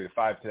out from 3 to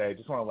 5 today.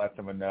 Just want to let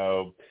someone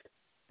know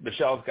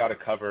Michelle's got it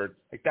covered.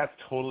 Like, that's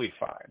totally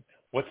fine.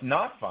 What's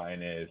not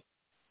fine is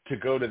to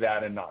go to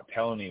that and not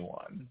tell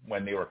anyone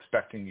when they were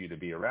expecting you to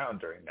be around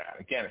during that.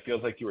 Again, it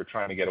feels like you were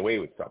trying to get away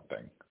with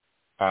something.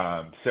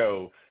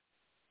 So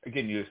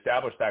again, you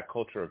establish that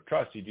culture of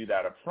trust. You do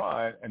that up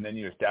front, and then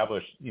you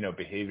establish,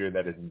 behavior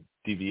that is in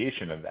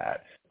deviation of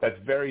that. That's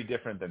very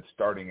different than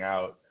starting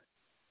out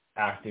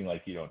acting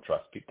like you don't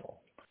trust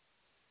people.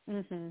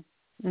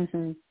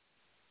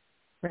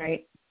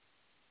 Right.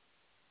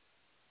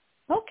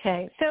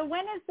 Okay. So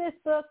when is this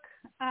book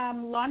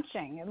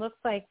launching? It looks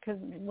like, because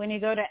when you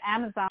go to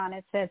Amazon,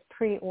 it says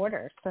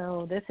pre-order.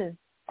 So this is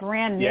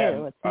brand new.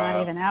 Yeah, it's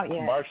not even out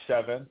yet. March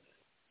 7th.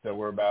 So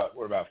we're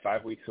about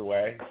 5 weeks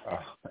away,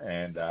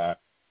 and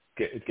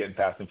it's getting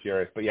fast and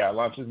furious. But yeah, it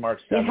launches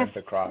March 7th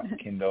across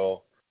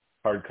Kindle,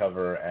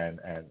 hardcover, and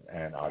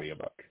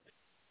audiobook.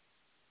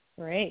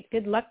 Great.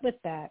 Good luck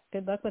with that.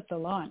 Good luck with the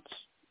launch.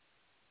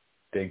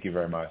 Thank you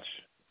very much.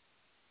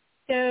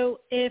 So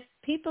if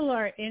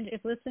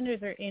if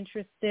listeners are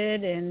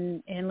interested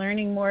in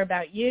learning more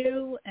about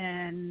you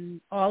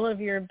and all of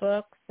your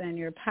books and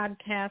your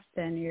podcast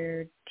and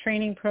your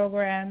training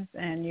programs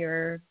and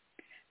your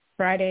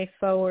Friday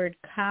Forward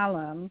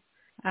column,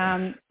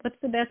 what's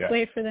the best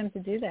way for them to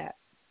do that?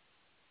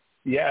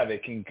 Yeah, they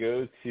can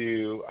go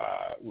to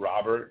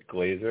Robert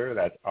Glazer,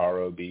 that's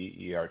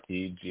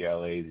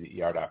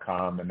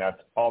RobertGlazer.com, and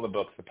that's all the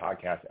books, the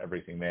podcast,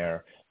 everything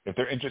there. If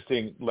they're interested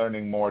in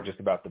learning more just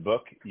about the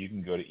book, you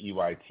can go to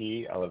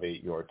EYT,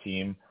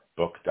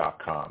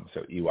 ElevateYourTeamBook.com,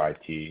 so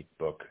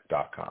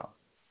EYTBook.com.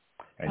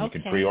 And you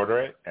can pre-order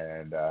it,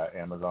 and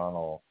Amazon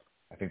will,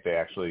 I think they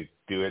actually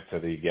do it so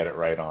that you get it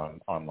right on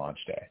launch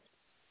day.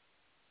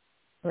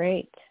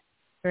 Great.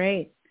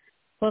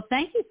 Well,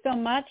 thank you so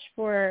much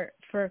for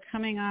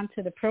coming on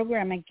to the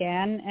program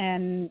again,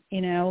 and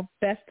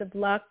best of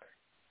luck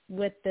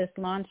with this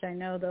launch. I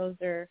know those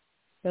are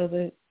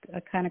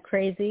kind of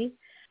crazy.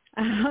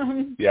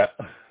 Yeah.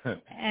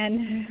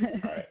 And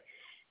all right.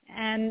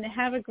 And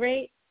have a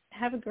great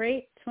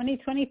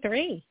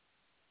 2023.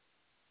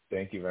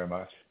 Thank you very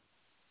much.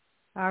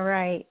 All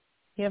right.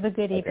 You have a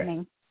good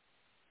evening.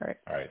 All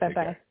right.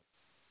 Bye-bye.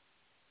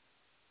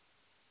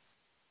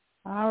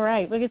 All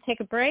right. We're going to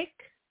take a break.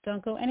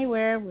 Don't go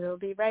anywhere. We'll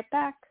be right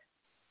back.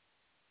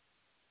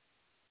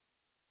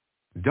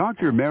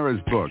 Dr. Mara's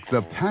book,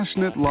 The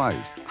Passionate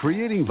Life,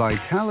 Creating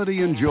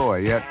Vitality and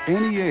Joy at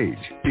Any Age,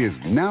 is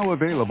now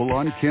available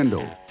on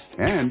Kindle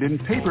and in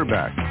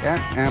paperback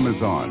at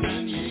Amazon.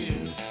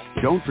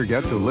 Don't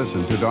forget to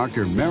listen to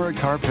Dr. Mara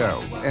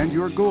Karpel and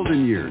Your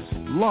Golden Years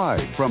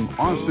live from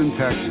Austin,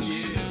 Texas,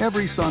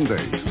 every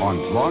Sunday on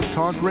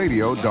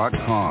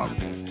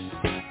blogtalkradio.com.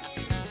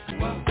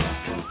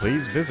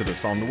 Please visit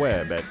us on the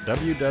web at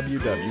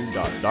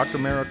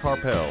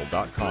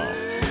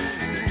www.drmarakarpel.com.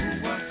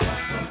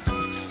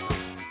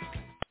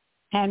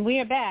 And we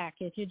are back.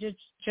 If you're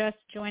just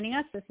joining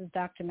us, this is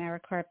Dr. Mara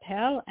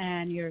Karpel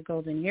and Your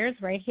Golden Years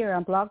right here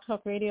on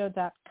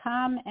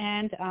blogtalkradio.com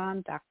and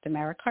on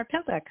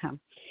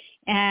drmarakarpel.com.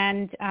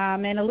 And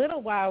in a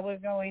little while, we're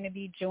going to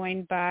be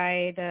joined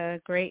by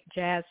the great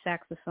jazz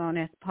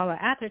saxophonist Paula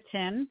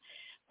Atherton.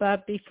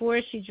 But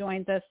before she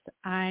joins us,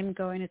 I'm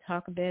going to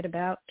talk a bit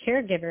about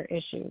caregiver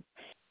issues.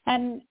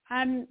 And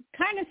I'm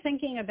kind of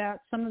thinking about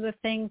some of the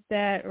things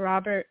that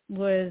Robert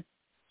was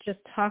just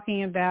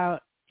talking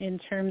about in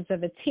terms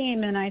of a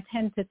team, and I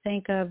tend to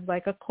think of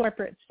like a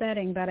corporate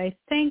setting, but I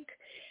think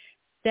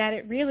that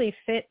it really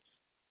fits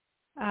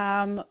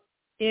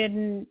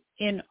in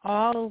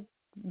all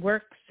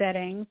work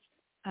settings.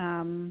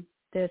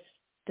 This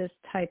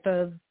type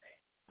of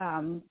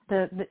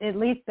at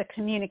least the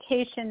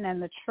communication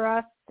and the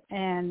trust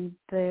and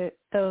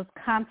those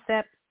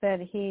concepts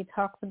that he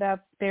talks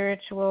about,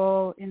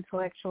 spiritual,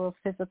 intellectual,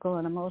 physical,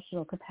 and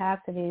emotional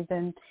capacities,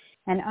 and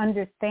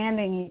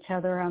understanding each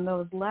other on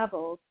those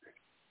levels.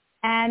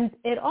 And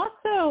it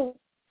also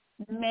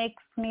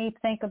makes me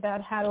think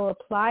about how to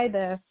apply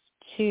this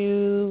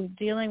to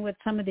dealing with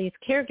some of these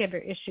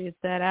caregiver issues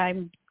that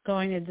I'm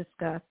going to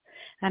discuss.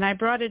 And I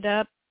brought it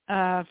up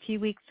a few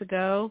weeks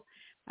ago.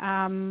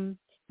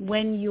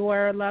 When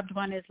your loved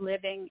one is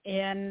living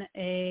in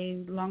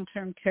a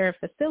long-term care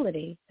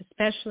facility,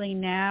 especially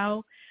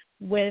now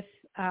with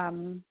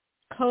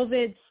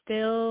COVID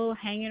still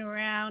hanging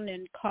around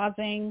and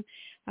causing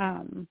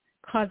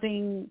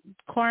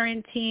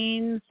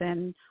quarantines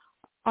and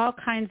all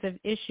kinds of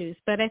issues.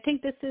 But I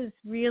think this is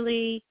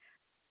really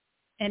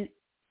an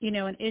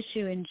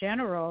issue in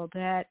general,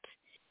 that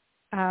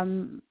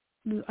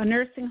a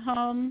nursing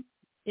home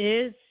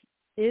is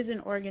an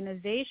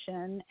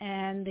organization,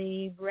 and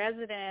the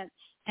residents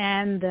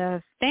and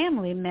the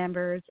family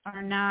members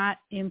are not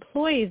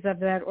employees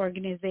of that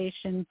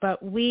organization,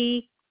 but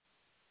we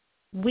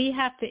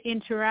have to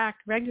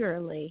interact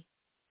regularly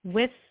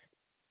with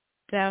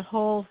the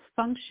whole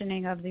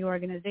functioning of the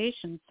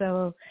organization.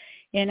 So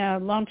in a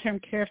long-term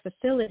care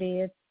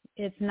facility,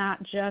 it's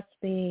not just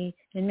the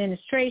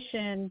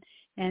administration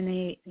and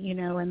the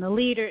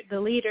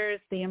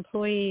leaders, the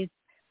employees,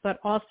 but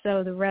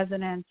also the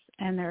residents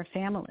and their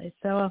families.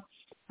 So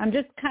I'm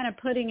just kind of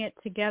putting it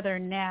together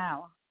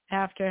now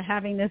after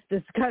having this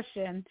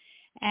discussion.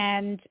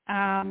 And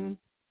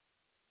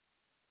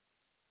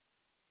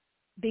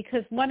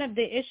because one of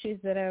the issues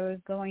that I was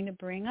going to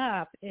bring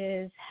up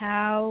is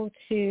how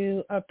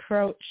to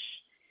approach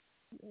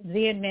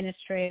the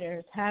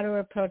administrators, how to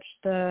approach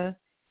the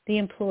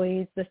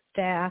employees, the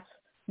staff,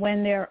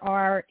 when there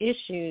are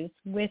issues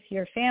with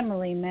your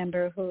family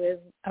member who is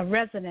a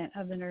resident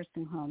of the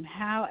nursing home.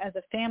 How, as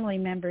a family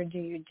member, do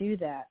you do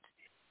that?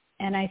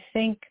 And I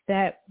think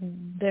that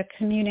the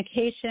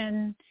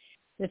communication,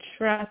 the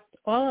trust,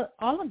 all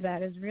of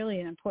that is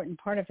really an important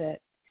part of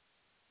it.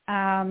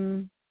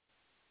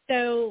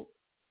 So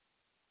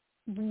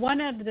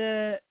one of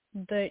the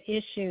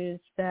issues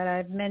that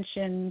I've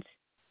mentioned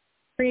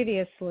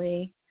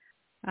previously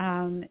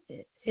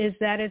is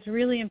that it's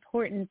really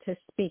important to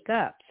speak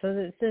up. So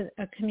this is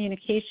a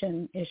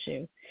communication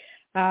issue.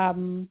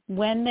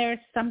 When there's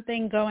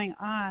something going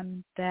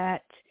on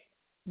that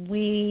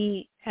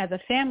we, as a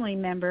family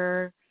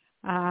member,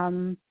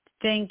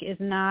 think is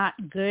not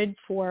good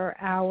for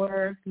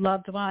our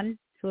loved one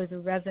who is a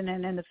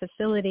resident in the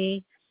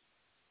facility,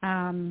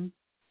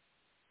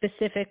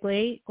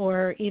 specifically,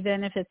 or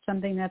even if it's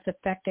something that's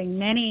affecting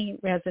many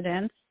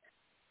residents,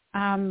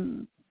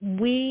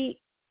 we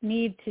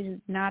need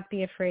to not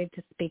be afraid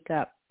to speak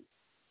up.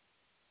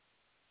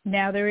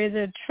 Now, there is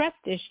a trust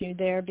issue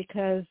there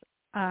because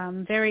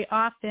very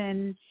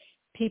often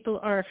people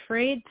are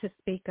afraid to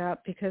speak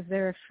up because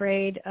they're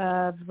afraid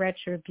of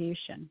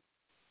retribution.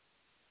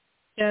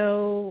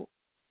 So,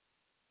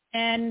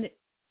 and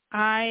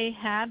I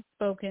have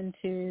spoken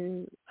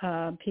to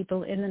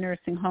people in the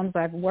nursing homes.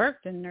 I've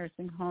worked in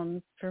nursing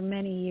homes for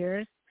many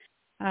years.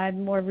 I've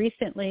more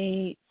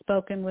recently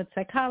spoken with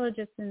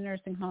psychologists in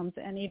nursing homes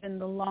and even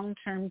the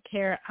long-term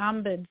care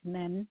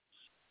ombudsman,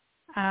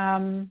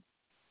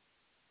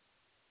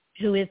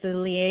 who is the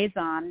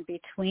liaison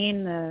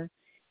between the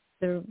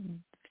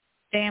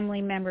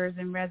family members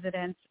and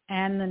residents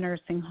and the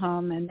nursing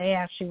home, and they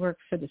actually work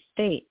for the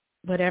state,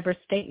 whatever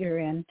state you're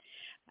in.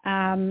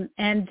 And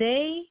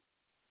they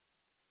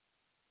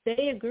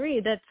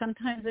agree that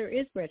sometimes there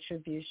is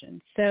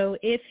retribution. So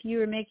if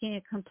you're making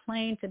a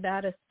complaint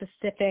about a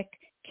specific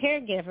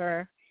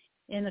caregiver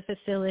in the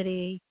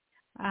facility,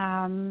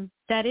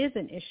 that is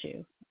an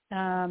issue.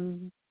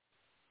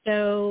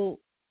 So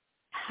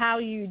how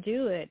you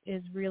do it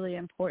is really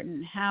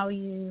important. How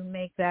you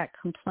make that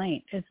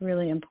complaint is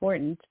really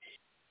important.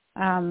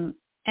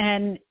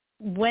 And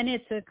when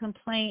it's a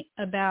complaint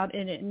about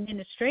an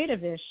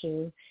administrative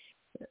issue,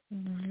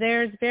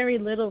 there's very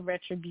little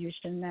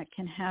retribution that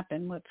can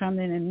happen from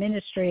an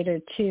administrator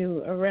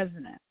to a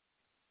resident.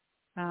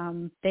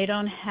 They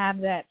don't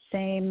have that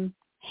same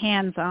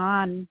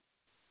hands-on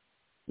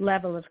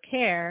level of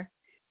care,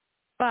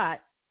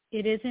 but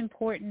it is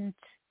important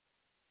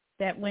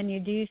that when you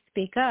do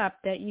speak up,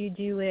 that you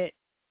do it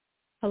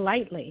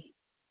politely.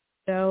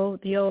 So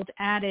the old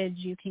adage,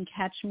 you can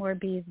catch more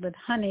bees with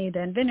honey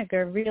than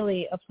vinegar,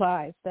 really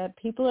applies, that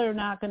people are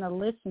not going to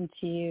listen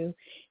to you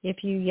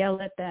if you yell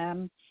at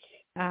them.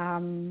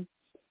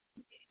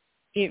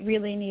 It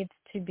really needs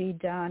to be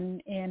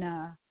done in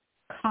a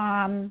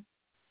calm,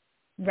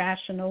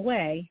 rational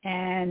way.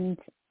 And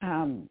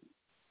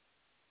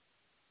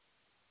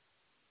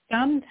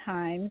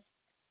sometimes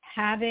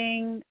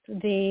having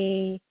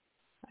the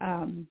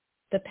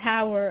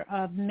power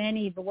of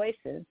many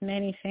voices,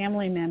 many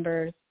family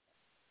members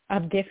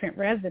of different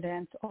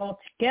residents all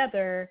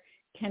together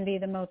can be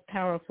the most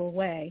powerful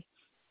way.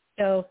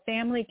 So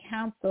family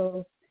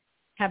councils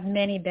have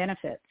many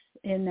benefits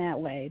in that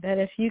way, that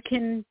if you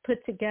can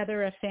put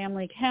together a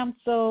family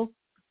council,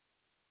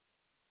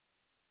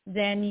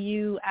 then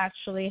you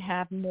actually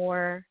have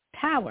more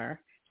power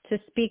to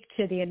speak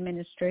to the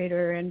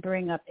administrator and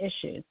bring up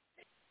issues.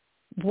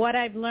 What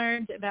I've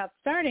learned about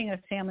starting a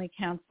family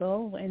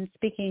council and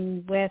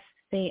speaking with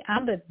the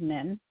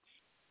ombudsman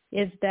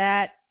is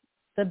that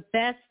the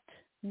best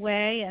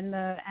way, and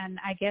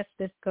I guess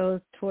this goes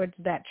towards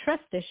that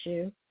trust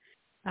issue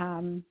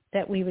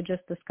that we were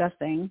just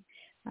discussing,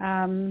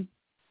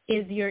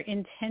 is your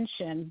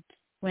intention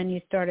when you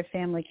start a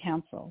family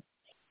council.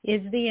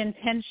 Is the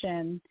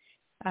intention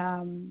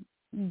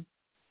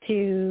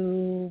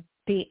to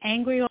be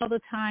angry all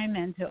the time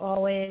and to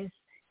always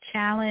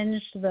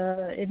challenge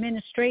the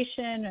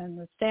administration and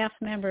the staff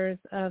members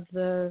of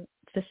the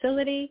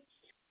facility,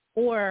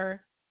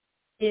 or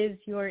is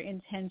your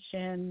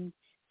intention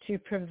to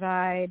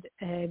provide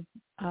a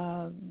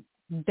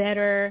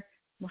better,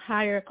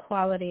 higher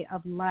quality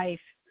of life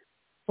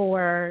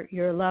for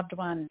your loved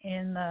one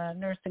in the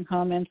nursing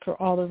home and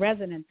for all the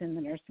residents in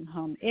the nursing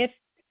home? If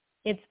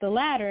it's the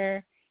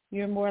latter,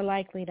 you're more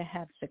likely to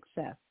have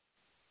success.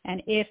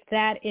 And if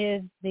that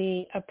is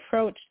the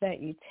approach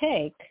that you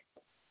take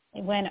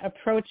when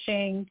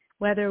approaching,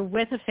 whether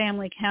with a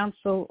family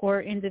council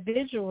or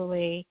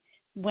individually,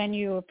 when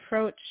you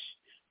approach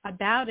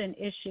about an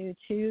issue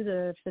to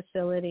the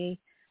facility,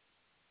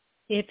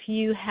 if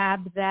you have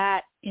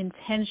that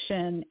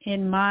intention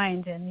in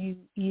mind and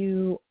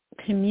you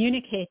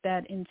communicate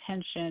that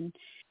intention,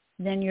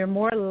 then you're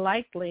more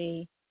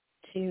likely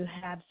to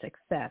have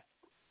success.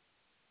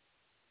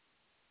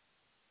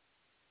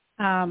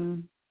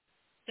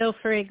 So,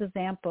 for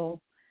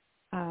example,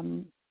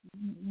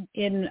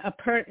 in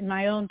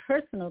my own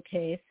personal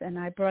case, and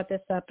I brought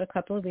this up a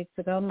couple of weeks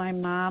ago, my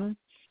mom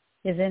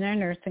is in a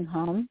nursing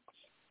home,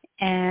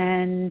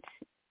 and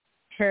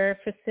her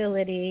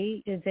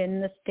facility is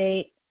in the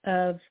state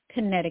of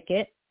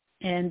Connecticut,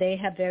 and they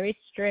have very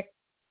strict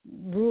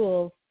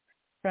rules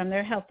from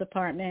their health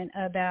department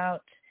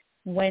about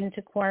when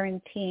to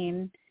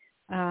quarantine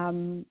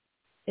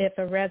if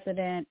a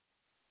resident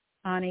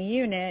on a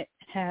unit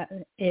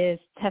is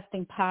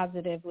testing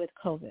positive with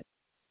COVID,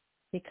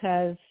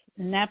 because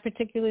in that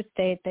particular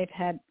state, they've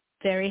had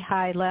very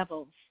high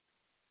levels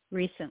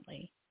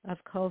recently of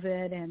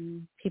COVID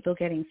and people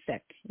getting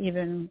sick,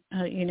 even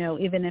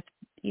if,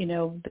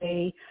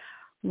 they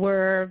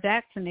were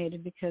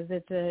vaccinated, because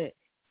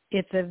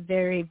it's a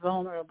very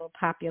vulnerable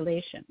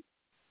population.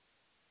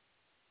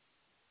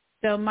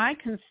 So my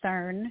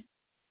concern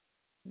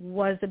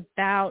was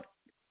about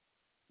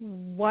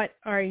what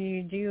are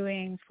you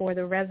doing for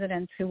the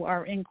residents who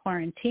are in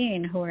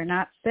quarantine, who are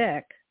not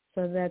sick,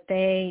 so that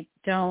they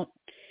don't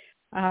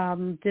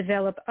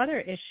develop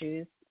other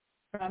issues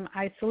from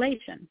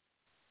isolation.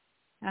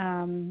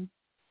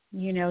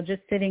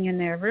 Just sitting in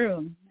their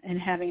room and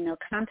having no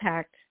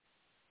contact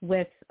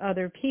with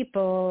other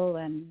people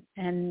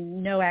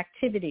and no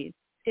activities.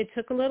 It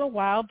took a little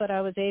while, but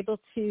I was able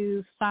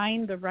to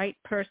find the right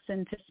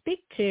person to speak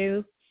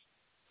to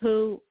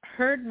who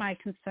heard my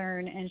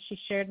concern, and she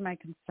shared my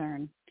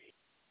concern.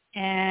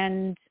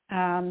 And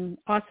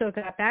also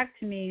got back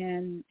to me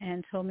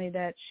and told me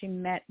that she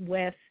met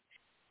with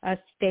a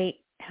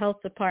state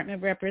health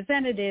department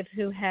representative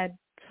who had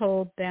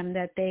told them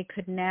that they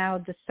could now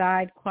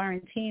decide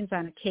quarantines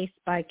on a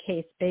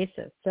case-by-case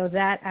basis. So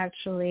that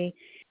actually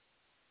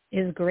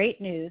is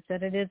great news,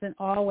 that it isn't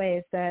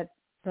always that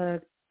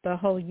the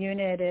whole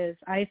unit is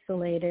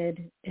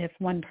isolated if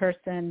one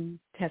person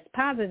tests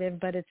positive,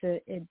 but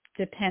it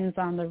depends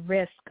on the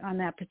risk on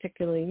that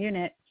particular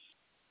unit.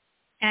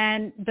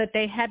 But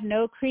they had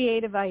no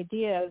creative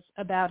ideas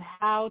about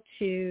how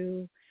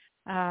to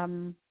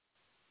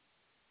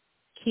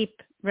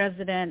keep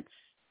residents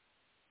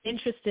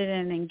interested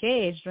and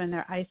engaged when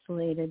they're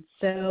isolated.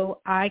 So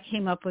I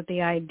came up with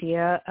the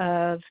idea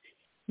of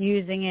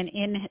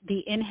using the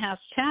in-house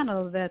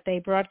channel that they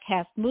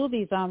broadcast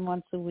movies on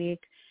once a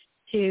week,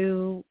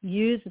 to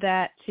use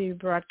that to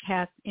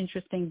broadcast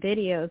interesting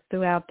videos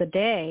throughout the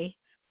day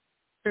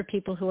for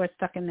people who are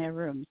stuck in their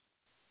rooms.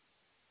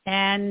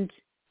 And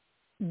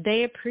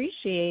they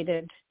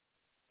appreciated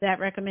that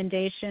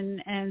recommendation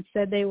and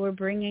said they were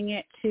bringing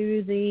it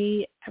to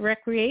the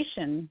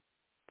recreation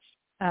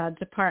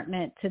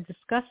department to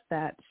discuss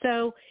that.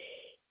 So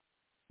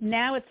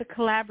now it's a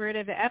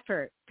collaborative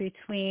effort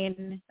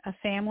between a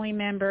family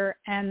member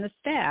and the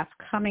staff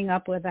coming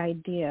up with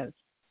ideas.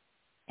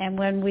 And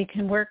when we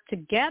can work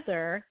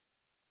together,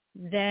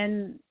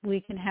 then we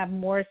can have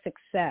more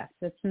success.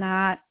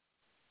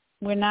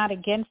 We're not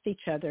against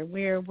each other.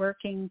 We're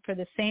working for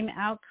the same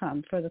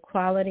outcome, for the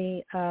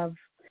quality of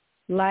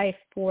life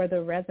for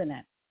the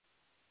resident.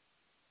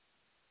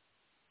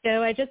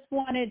 So I just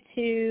wanted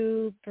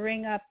to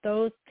bring up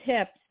those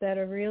tips that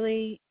are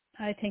really,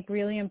 I think,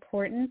 really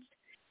important.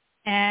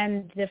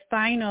 And the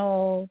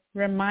final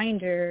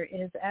reminder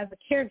is, as a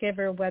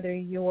caregiver, whether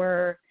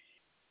you're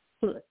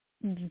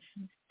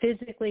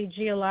physically,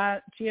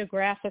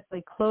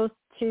 geographically close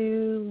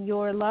to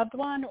your loved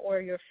one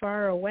or you're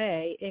far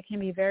away, it can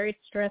be very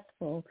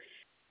stressful.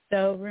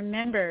 So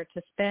remember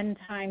to spend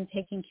time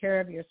taking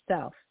care of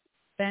yourself.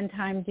 Spend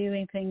time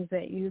doing things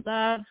that you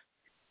love.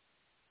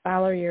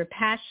 Follow your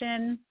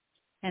passion.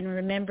 And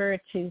remember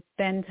to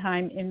spend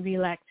time in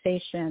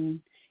relaxation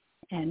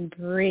and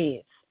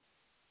breathe.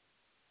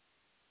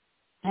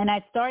 And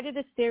I started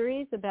a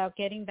series about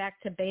getting back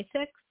to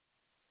basics.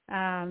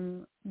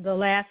 The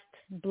last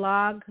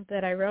blog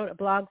that I wrote, a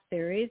blog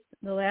series,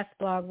 the last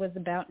blog was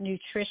about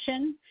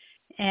nutrition,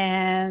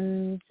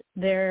 and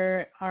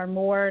there are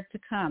more to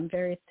come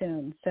very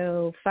soon.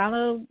 So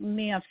follow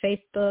me on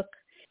Facebook,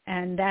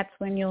 and that's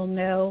when you'll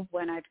know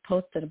when I've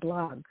posted a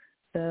blog.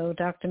 So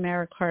Dr.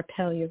 Mara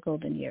Karpel, Your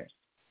Golden Years.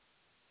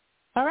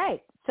 All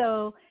right,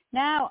 so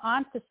now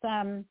on to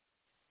some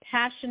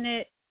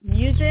passionate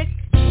music,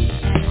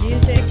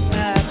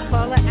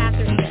 Paula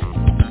Atherton.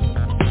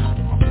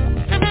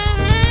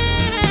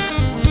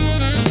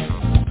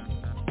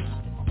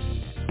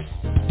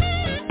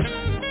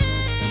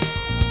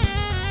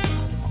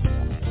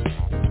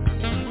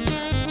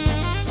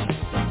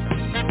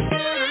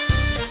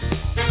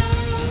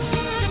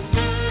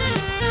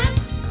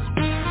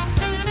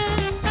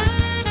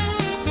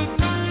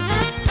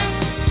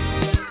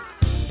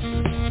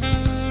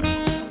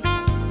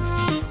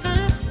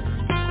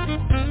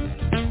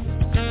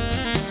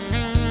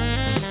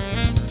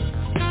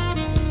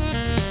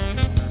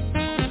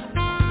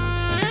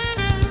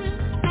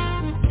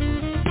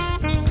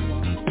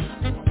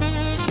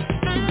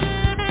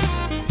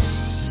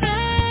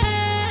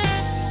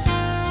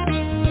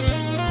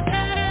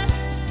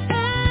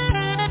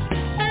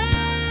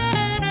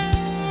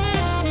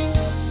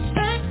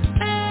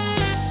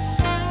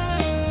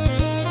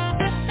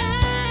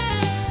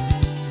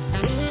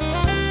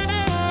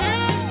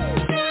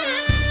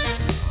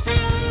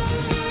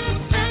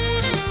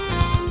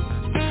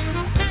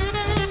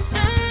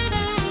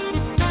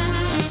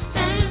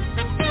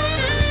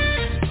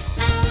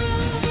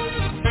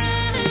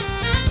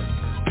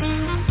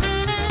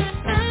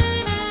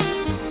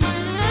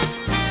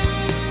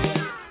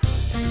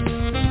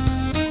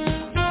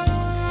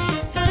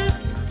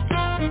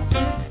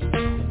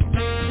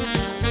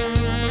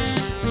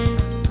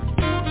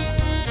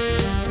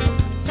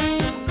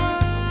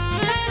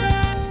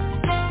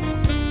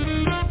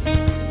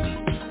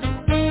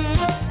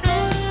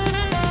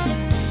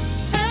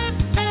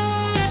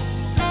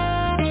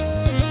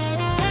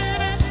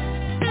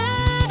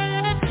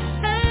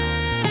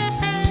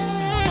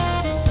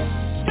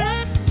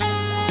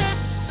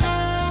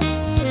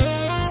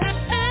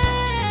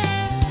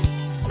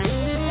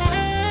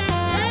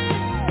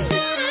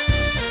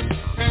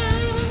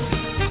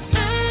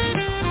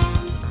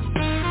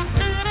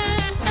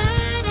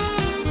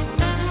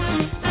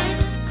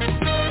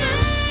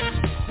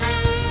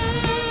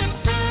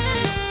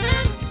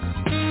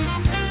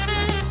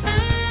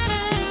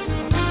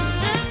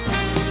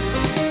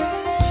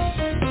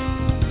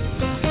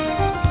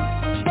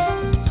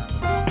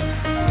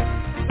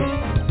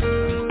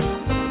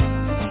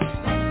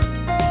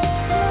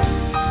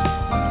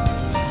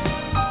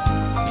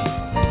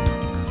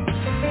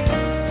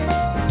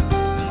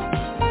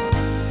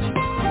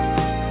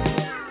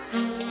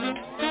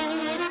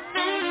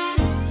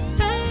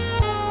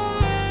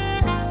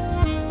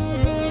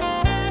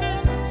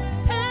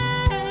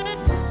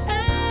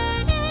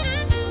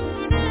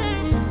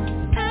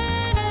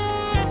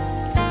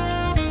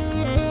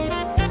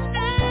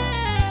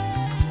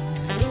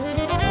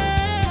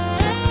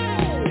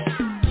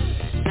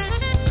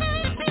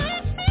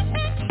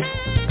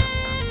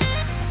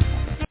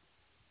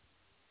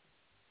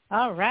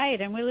 All right,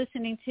 and we're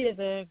listening to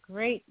the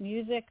great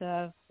music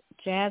of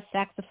jazz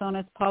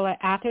saxophonist Paula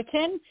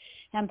Atherton,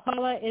 and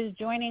Paula is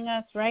joining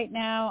us right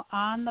now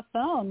on the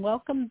phone.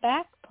 Welcome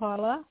back,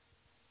 Paula.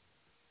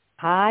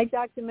 Hi,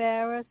 Dr.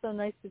 Mara. So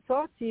nice to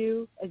talk to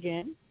you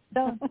again.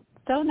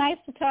 So nice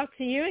to talk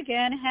to you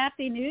again.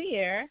 Happy New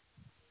Year.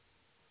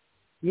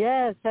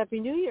 Yes,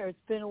 Happy New Year. It's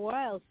been a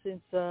while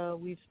since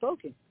we've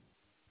spoken.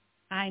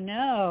 I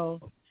know.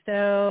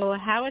 So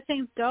how are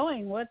things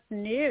going? What's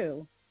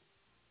new?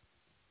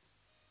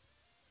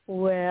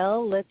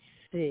 Well, let's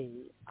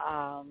see.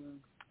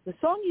 The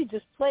song you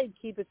just played,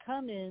 Keep It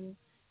Comin',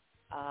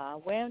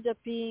 wound up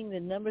being the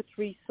number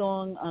 3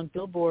 song on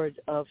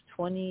Billboard of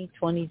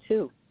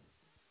 2022.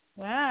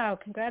 Wow,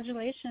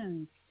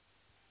 congratulations.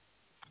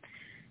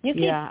 You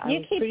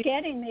keep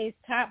getting these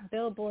top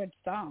Billboard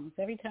songs.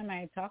 Every time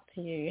I talk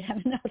to you, you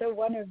have another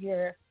one of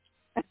your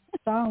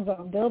songs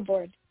on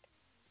Billboard.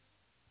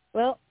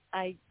 Well,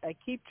 I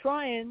keep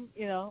trying,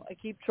 I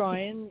keep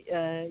trying.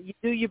 You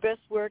do your best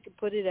work and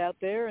put it out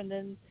there, and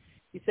then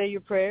you say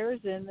your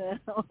prayers and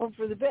hope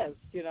for the best,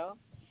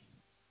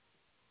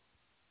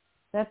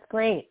 That's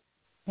great.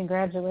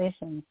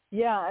 Congratulations.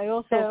 Yeah, I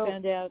also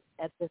found out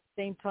at the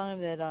same time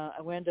that I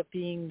wound up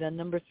being the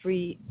number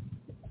 3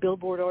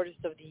 Billboard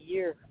Artist of the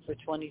Year for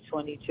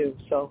 2022.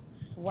 So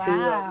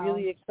wow. 2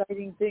 really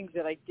exciting things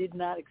that I did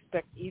not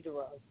expect either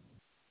of.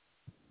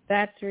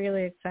 That's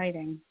really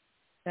exciting.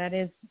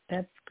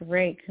 That's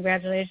great.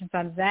 Congratulations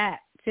on that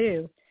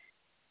too.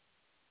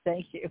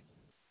 Thank you.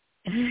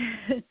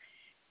 Can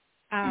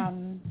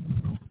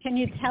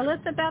you tell us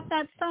about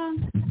that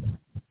song?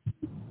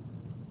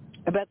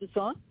 About the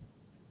song?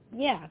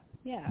 Yeah.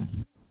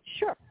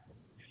 Sure.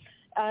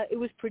 It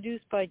was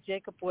produced by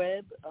Jacob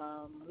Webb,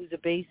 who's a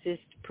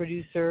bassist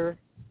producer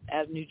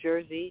out of New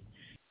Jersey.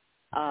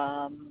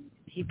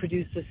 He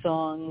produced the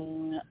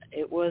song.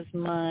 It was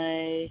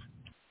my,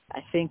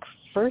 I think,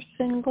 first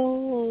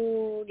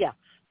single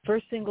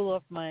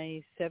off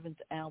my 7th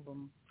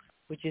album,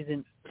 which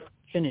isn't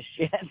finished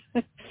yet.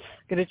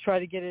 Going to try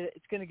to get it.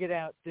 It's going to get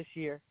out this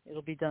year.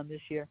 It'll be done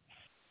this year.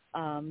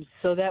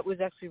 So that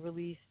was actually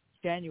released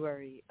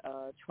January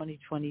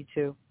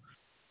 2022.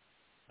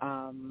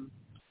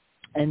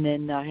 And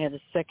then I had a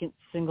second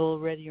single,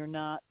 Ready or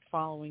Not,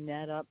 following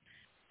that up.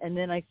 And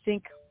then I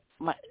think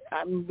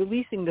I'm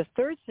releasing the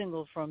 3rd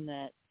single from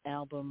that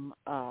album.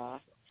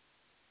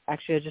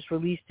 Actually, I just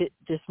released it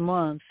this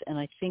month, and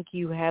I think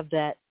you have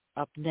that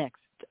up next.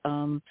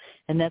 And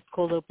that's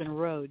called Open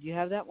Road. You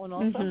have that one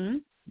also? Mm-hmm.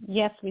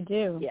 Yes, we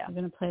do. Yeah. I'm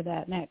going to play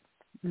that next.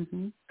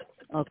 Mm-hmm.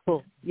 Oh,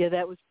 cool. Yeah,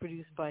 that was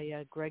produced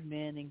by Greg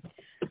Manning,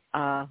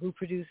 who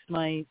produced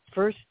my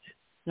first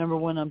number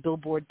 1 on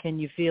Billboard, Can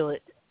You Feel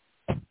It?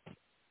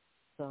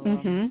 So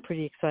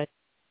pretty excited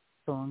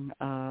song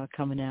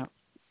coming out.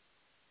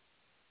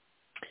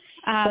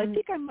 So I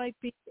think I might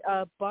be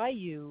by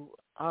you.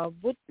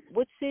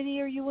 What city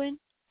are you in?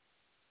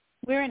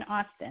 We're in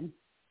Austin.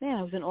 Yeah,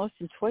 I was in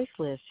Austin twice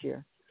last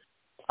year.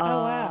 Oh,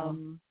 wow.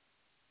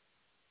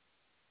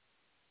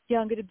 Yeah,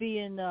 I'm going to be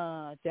in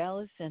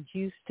Dallas and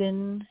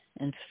Houston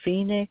and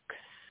Phoenix.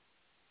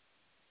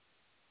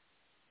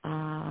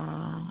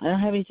 I don't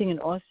have anything in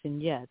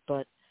Austin yet,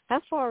 but how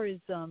far is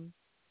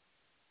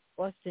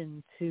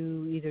Austin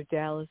to either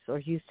Dallas or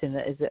Houston?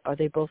 Are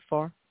they both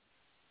far?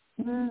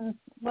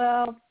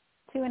 Well,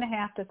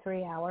 2.5 to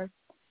 3 hours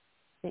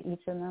to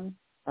each of them.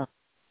 Oh.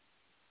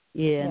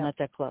 Yeah, not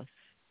that close.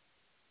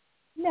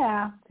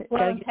 Yeah.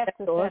 Well, in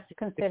Texas, that's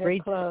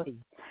considered close.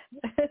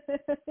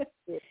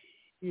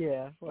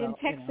 Yeah. Well, in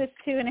Texas,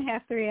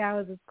 2.5, 3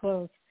 hours is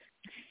close.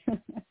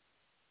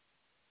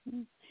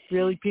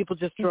 Really, people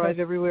just drive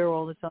everywhere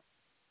all the time.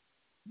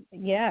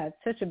 Yeah,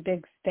 it's such a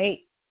big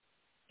state.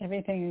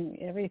 Everything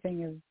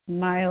is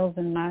miles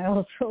and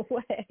miles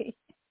away.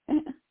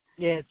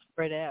 Yeah, it's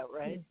spread out,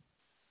 right?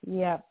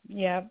 Yep.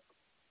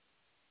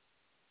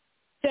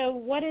 So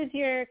what does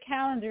your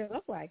calendar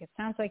look like? It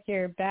sounds like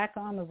you're back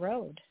on the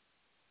road.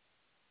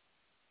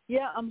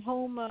 Yeah, I'm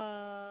home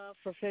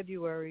for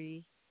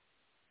February,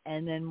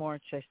 and then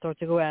March I start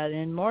to go out.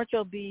 In March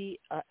I'll be,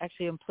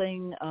 I'm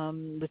playing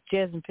with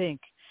Jazz and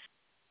Pink,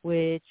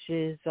 which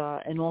is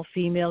an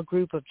all-female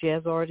group of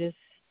jazz artists.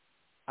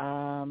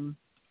 And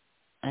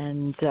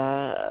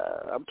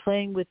I'm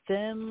playing with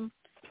them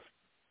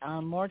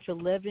on March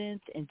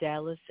 11th in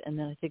Dallas, and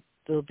then I think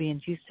they'll be in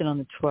Houston on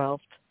the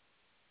 12th.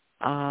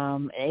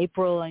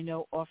 April, I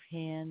know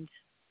offhand,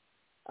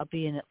 I'll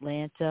be in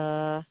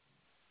Atlanta,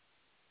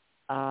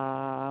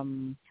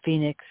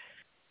 Phoenix,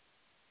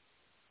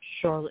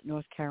 Charlotte,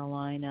 North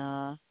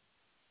Carolina,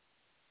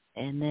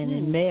 and then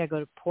in May I go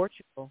to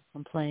Portugal.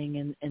 I'm playing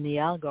in the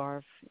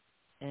Algarve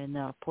in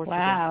Portugal.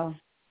 Wow,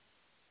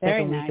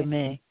 very nice. Week of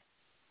May.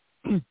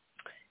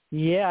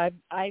 Yeah,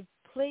 I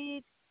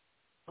played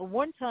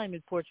one time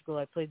in Portugal.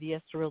 I played the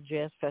Estoril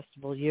Jazz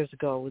Festival years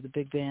ago with a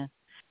big band.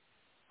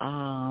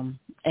 And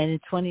in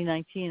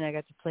 2019, I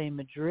got to play in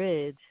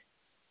Madrid,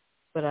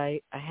 but I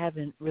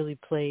haven't really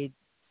played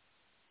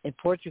in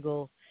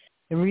Portugal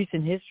in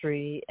recent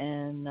history,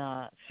 and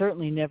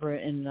certainly never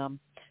in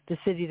the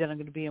city that I'm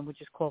going to be in,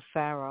 which is called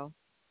Faro.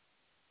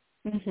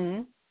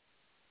 Mhm.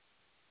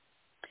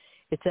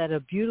 It's at a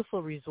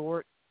beautiful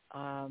resort,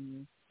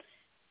 and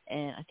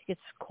I think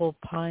it's called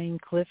Pine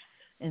Cliffs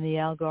in the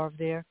Algarve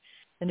there.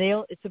 And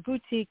it's a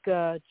boutique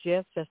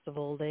jazz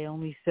festival. They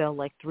only sell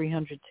like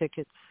 300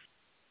 tickets.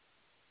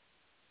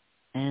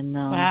 And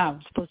wow.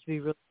 It's supposed to be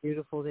really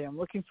beautiful there. I'm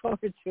looking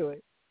forward to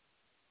it.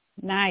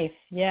 Nice.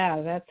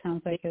 Yeah, that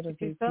sounds like it'll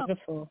be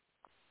beautiful.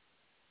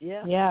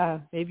 Yeah. Yeah.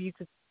 Maybe you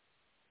could.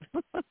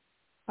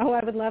 Oh,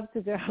 I would love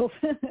to go.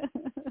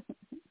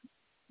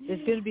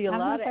 There's going to be a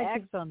lot of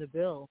acts on the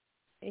bill.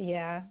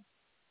 Yeah.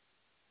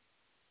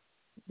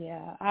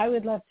 Yeah, I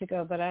would love to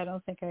go, but I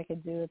don't think I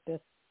could do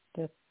it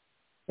this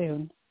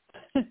soon.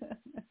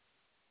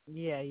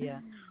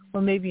 Yeah.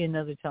 Well, maybe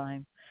another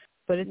time.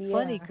 But it's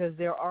funny because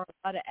there are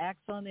a lot of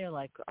acts on there,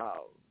 like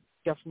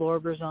Jeff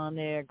Lorber's on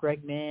there,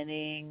 Greg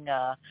Manning,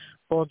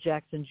 Paul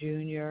Jackson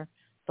Jr.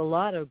 It's a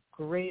lot of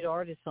great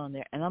artists on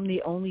there, and I'm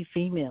the only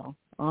female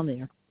on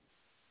there.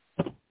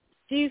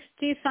 Do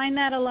you find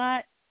that a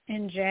lot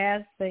in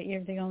jazz, that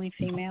you're the only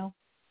female?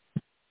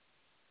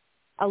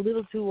 A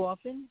little too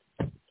often.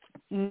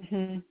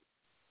 Mhm.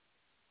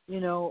 You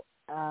know,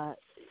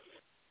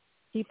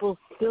 people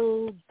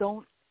still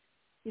don't.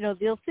 You know,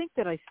 they'll think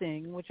that I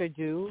sing, which I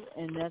do,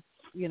 and that's,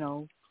 you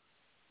know,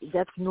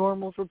 that's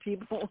normal for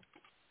people.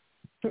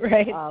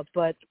 Right.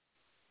 But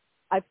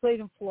I played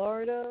in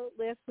Florida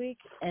last week,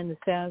 and the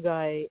sound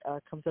guy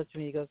comes up to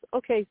me and he goes,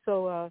 okay,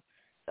 so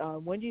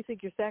when do you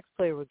think your sax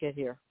player will get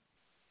here?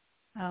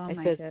 Oh, I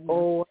my said, goodness.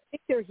 oh, I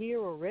think they're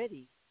here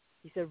already.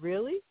 He said,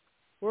 really?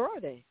 Where are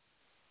they?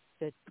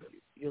 I said,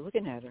 you're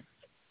looking at her.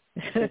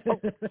 Said,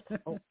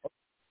 oh.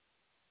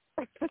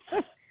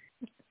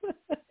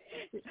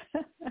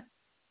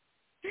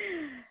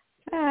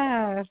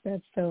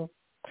 That's so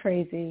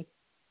crazy.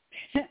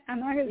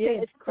 I'm not going to say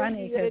it's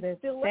funny because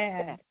it's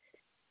sad. Like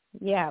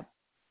yeah,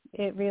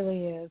 it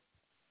really is.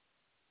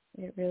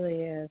 It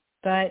really is.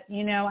 But,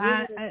 you know,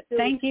 I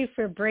thank you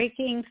for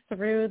breaking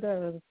through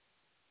those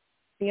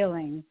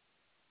feelings.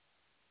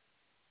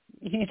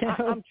 You know,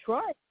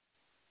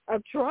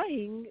 I'm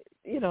trying,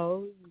 you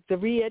know, the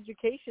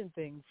re-education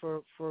thing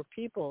for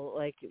people.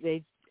 Like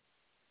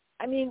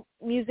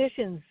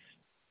musicians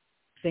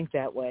think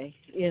that way,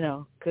 you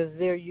know, because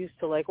they're used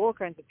to like all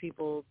kinds of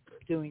people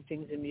doing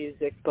things in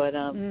music. But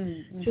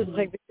just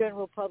like the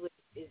general public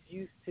is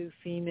used to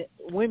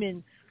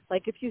women.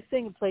 Like if you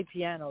sing and play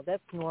piano,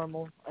 that's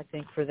normal, I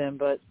think, for them.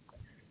 But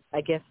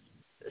I guess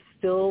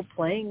still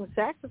playing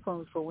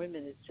saxophone for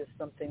women is just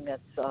something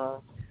that's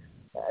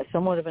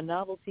somewhat of a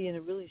novelty, and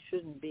it really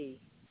shouldn't be.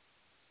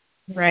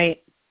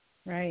 Right.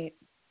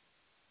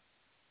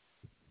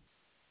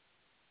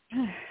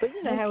 But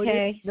you know how it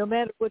is. No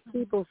matter what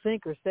people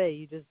think or say,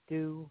 you just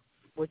do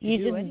what you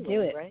do anyway,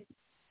 do it. Right?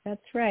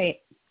 That's right.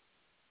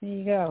 There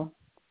you go.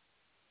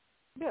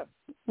 Yeah.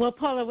 Well,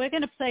 Paula, we're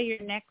going to play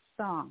your next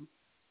song.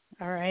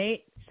 All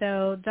right?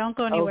 So don't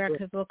go anywhere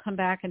because we'll come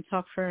back and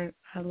talk for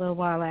a little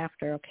while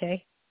after,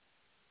 okay?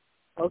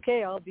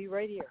 Okay, I'll be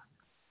right here.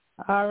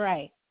 All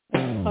right.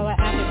 Paula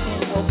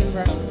Atherton, Open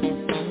Road.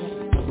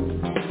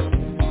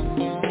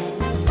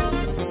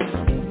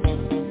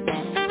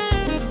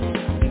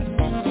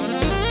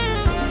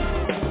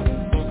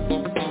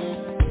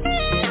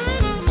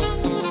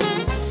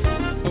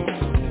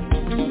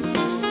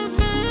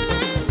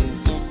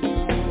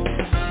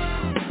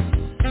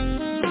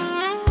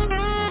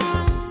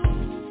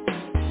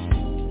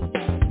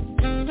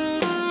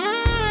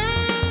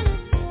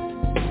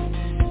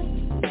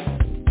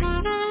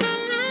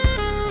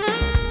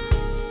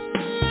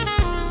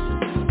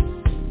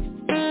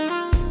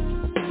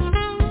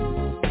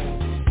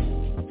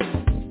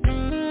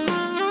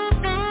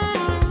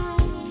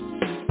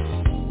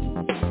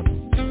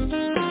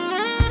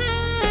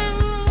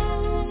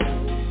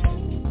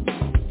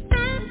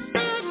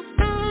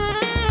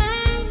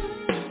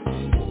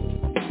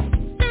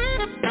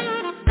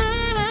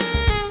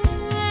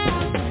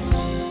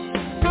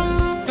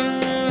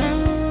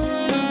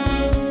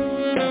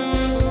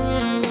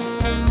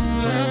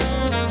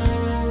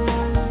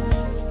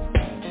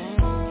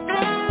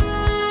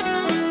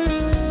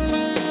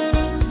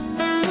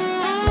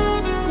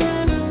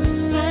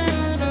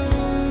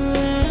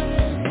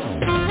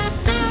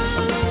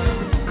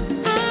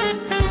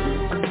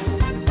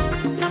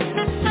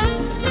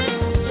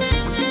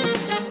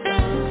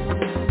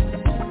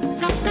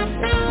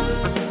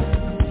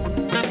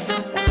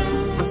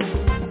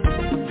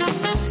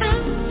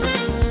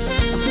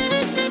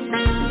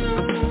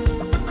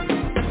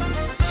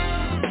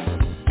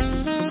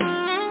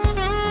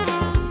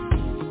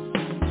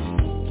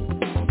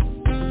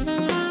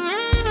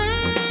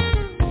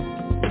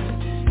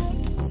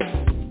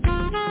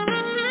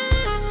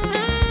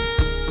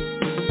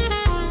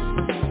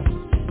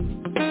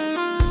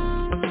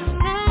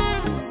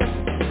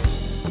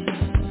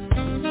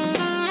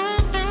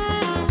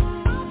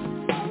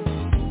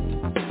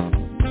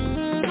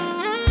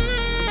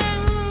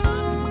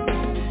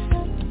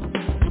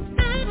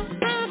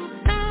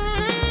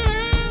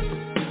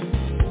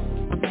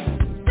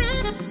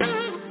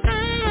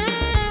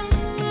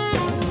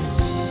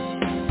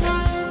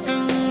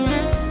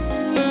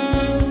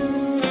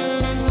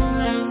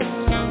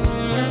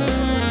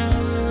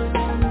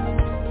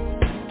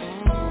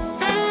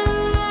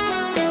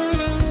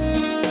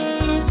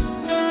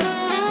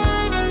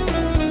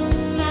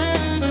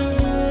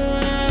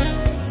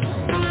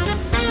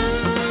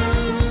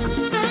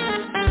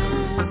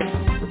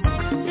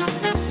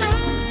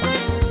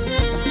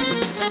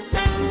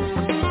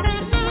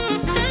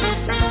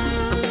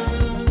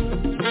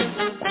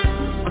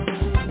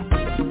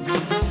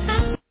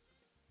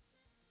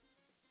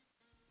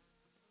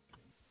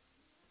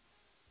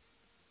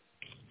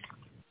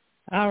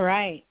 All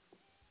right.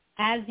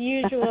 As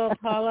usual,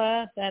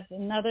 Paula, that's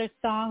another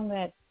song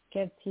that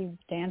gets you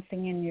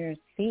dancing in your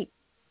seat.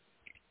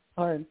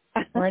 Or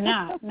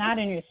not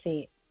in your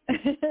seat.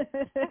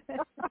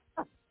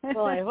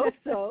 Well, I hope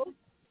so.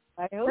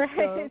 So.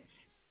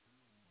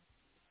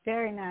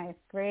 Very nice.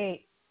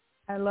 Great.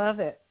 I love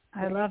it.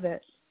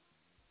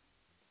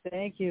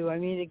 Thank you. I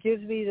mean, it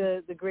gives me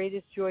the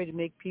greatest joy to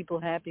make people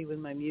happy with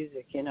my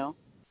music, you know?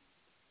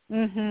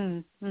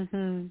 And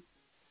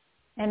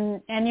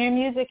your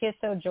music is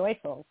so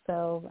joyful,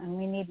 and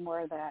we need more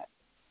of that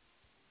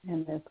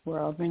in this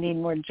world. We need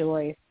more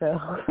joy, so.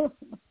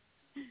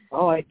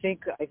 Oh, I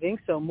think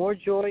so. More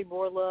joy,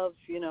 more love,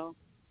 you know.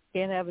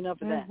 Can't have enough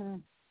of that.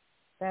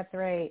 That's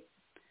right.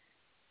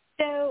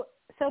 So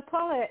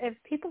Paula, if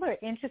people are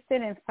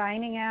interested in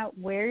finding out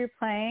where you're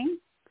playing,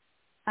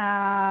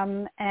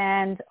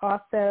 and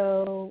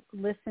also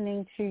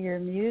listening to your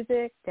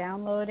music,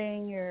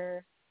 downloading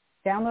your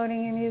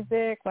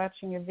music,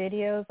 watching your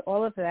videos,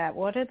 all of that,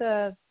 what are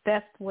the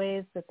best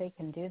ways that they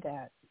can do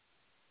that?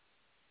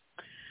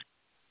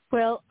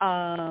 Well,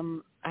 I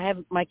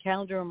have my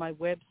calendar on my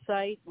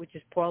website, which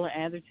is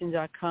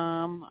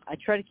paulaatherton.com. I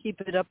try to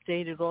keep it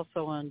updated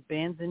also on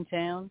Bands in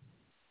Town.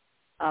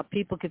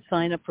 People could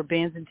sign up for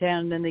Bands in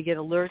Town, and then they get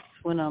alerts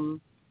when I'm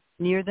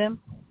near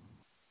them.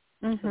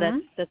 So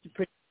that's a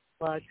pretty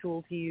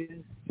tool to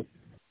use.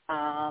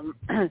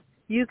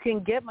 You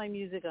can get my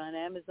music on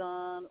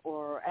Amazon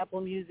or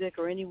Apple Music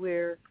or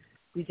anywhere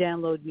you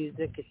download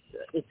music.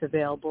 It's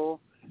available.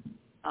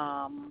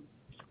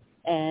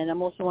 And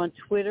I'm also on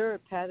Twitter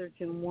at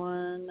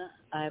Patherton1.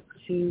 I have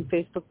 2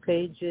 Facebook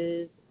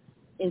pages,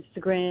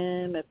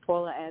 Instagram at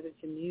Paula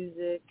Atherton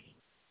Music,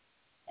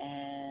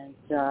 and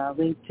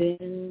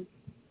LinkedIn.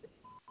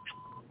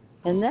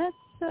 And that's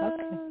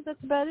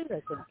about it,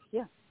 I think.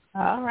 Yeah.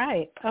 All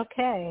right.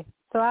 Okay.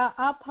 So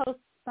I'll post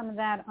some of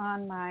that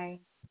on my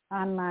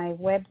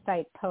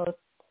website post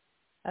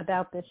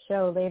about the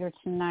show later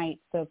tonight,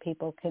 so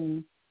people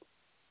can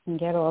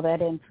get all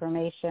that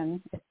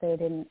information if they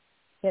didn't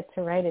get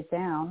to write it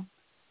down.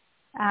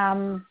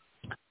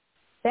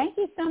 Thank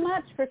you so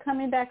much for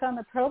coming back on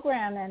the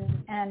program,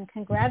 and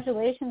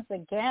congratulations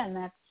again.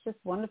 That's just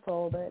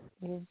wonderful that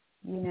you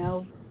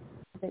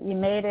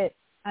made it.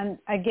 And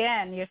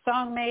again, your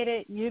song made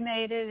it. You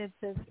made it.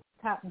 It's a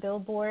top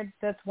Billboard.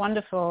 That's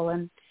wonderful.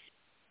 And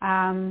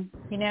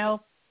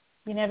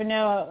you never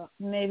know.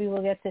 Maybe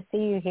we'll get to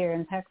see you here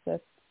in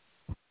Texas.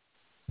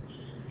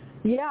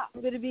 Yeah,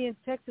 I'm going to be in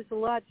Texas a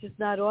lot, just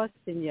not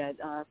Austin yet.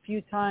 A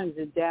few times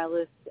in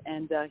Dallas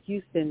and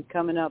Houston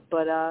coming up.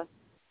 But,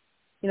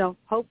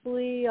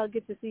 hopefully I'll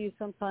get to see you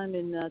sometime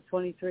in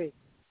 23.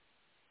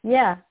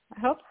 Yeah, I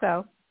hope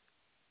so.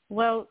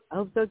 Well, I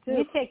hope so too.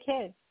 You take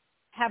care.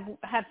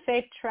 Have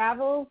safe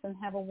travels and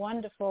have a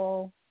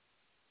wonderful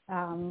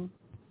New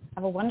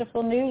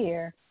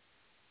Year.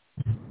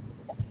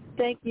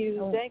 Thank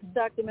you. Thanks,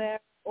 Dr.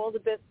 Mack. All the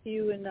best to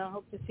you, and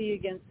hope to see you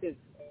again soon.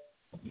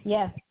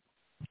 Yes.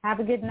 Have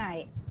a good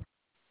night.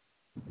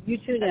 You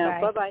too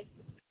now. Bye-bye.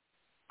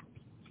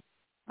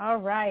 All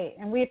right.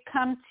 And we've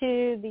come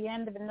to the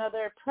end of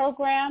another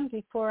program.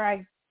 Before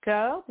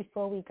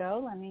we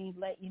go, let me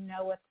let you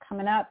know what's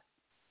coming up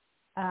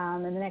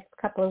in the next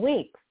couple of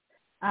weeks.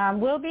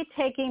 We'll be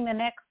taking the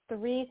next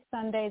 3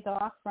 Sundays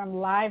off from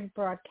live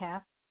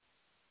broadcasts.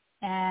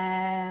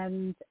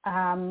 And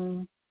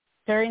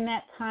during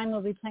that time,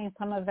 we'll be playing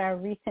some of our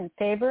recent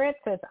favorites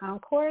as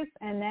encores.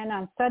 And then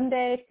on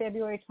Sunday,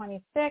 February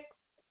 26th,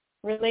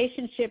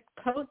 relationship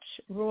coach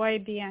Roy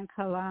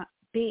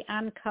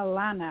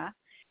Biancalana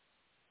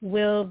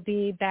will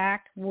be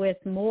back with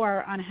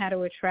more on how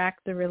to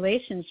attract the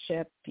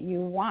relationship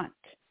you want.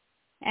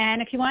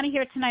 And if you want to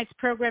hear tonight's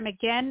program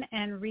again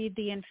and read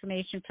the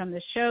information from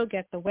the show,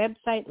 get the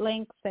website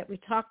links that we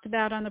talked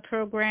about on the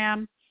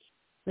program,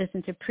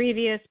 listen to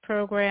previous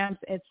programs,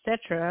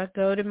 etc.,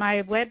 go to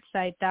my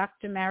website,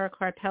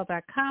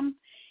 drmarakarpel.com.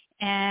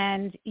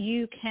 And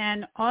you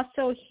can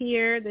also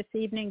hear this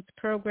evening's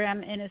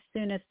program in as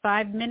soon as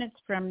 5 minutes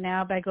from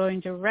now by going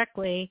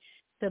directly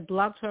to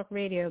Blog Talk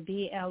Radio,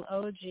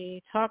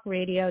 BLOG,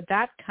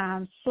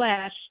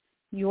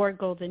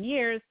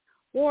 talkradio.com/yourgoldenyears,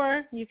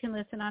 or you can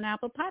listen on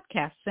Apple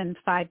Podcasts in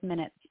 5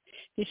 minutes.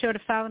 Be sure to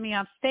follow me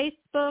on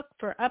Facebook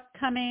for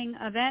upcoming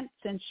events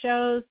and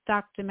shows,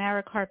 Dr.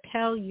 Mara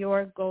Karpel,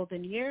 Your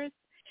Golden Years.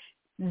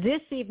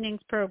 This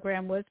evening's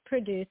program was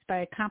produced by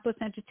Accomplice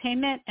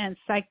Entertainment and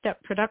Psyched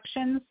Up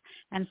Productions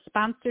and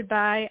sponsored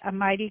by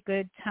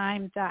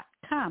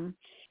AmightyGoodTime.com.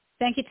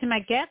 Thank you to my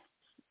guests,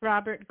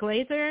 Robert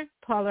Glazer,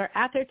 Paula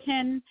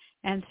Atherton,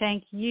 and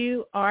thank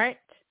you, Art.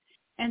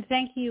 And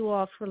thank you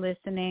all for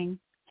listening.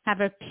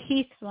 Have a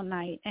peaceful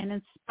night and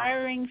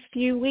inspiring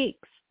few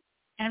weeks.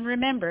 And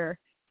remember,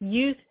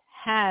 youth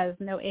has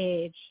no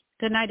age.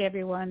 Good night,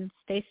 everyone.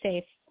 Stay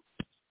safe.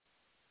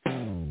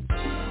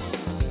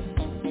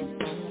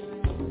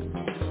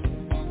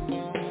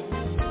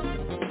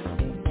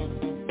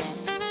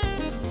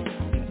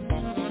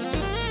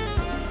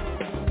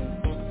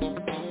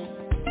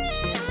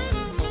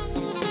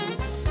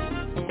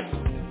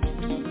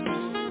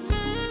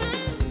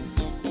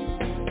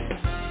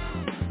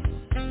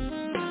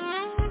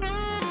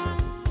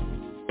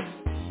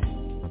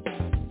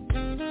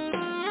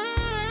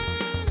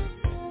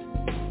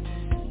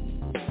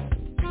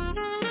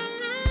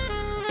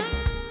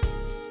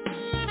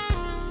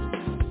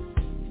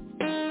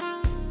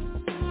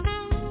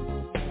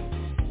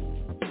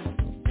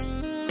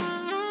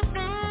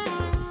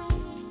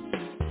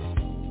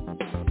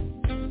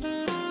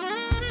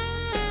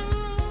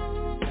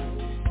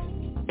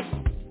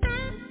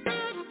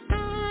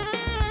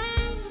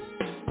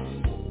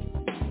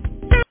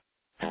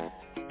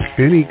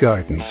 Any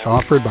guidance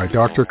offered by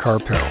Dr.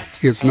 Carpel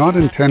is not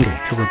intended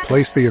to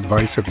replace the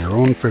advice of your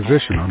own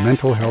physician or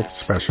mental health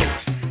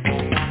specialist.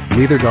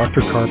 Neither Dr.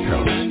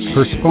 Carpel,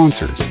 her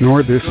sponsors,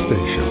 nor this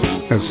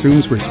station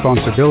assumes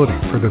responsibility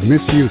for the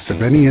misuse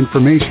of any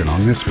information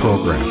on this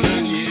program.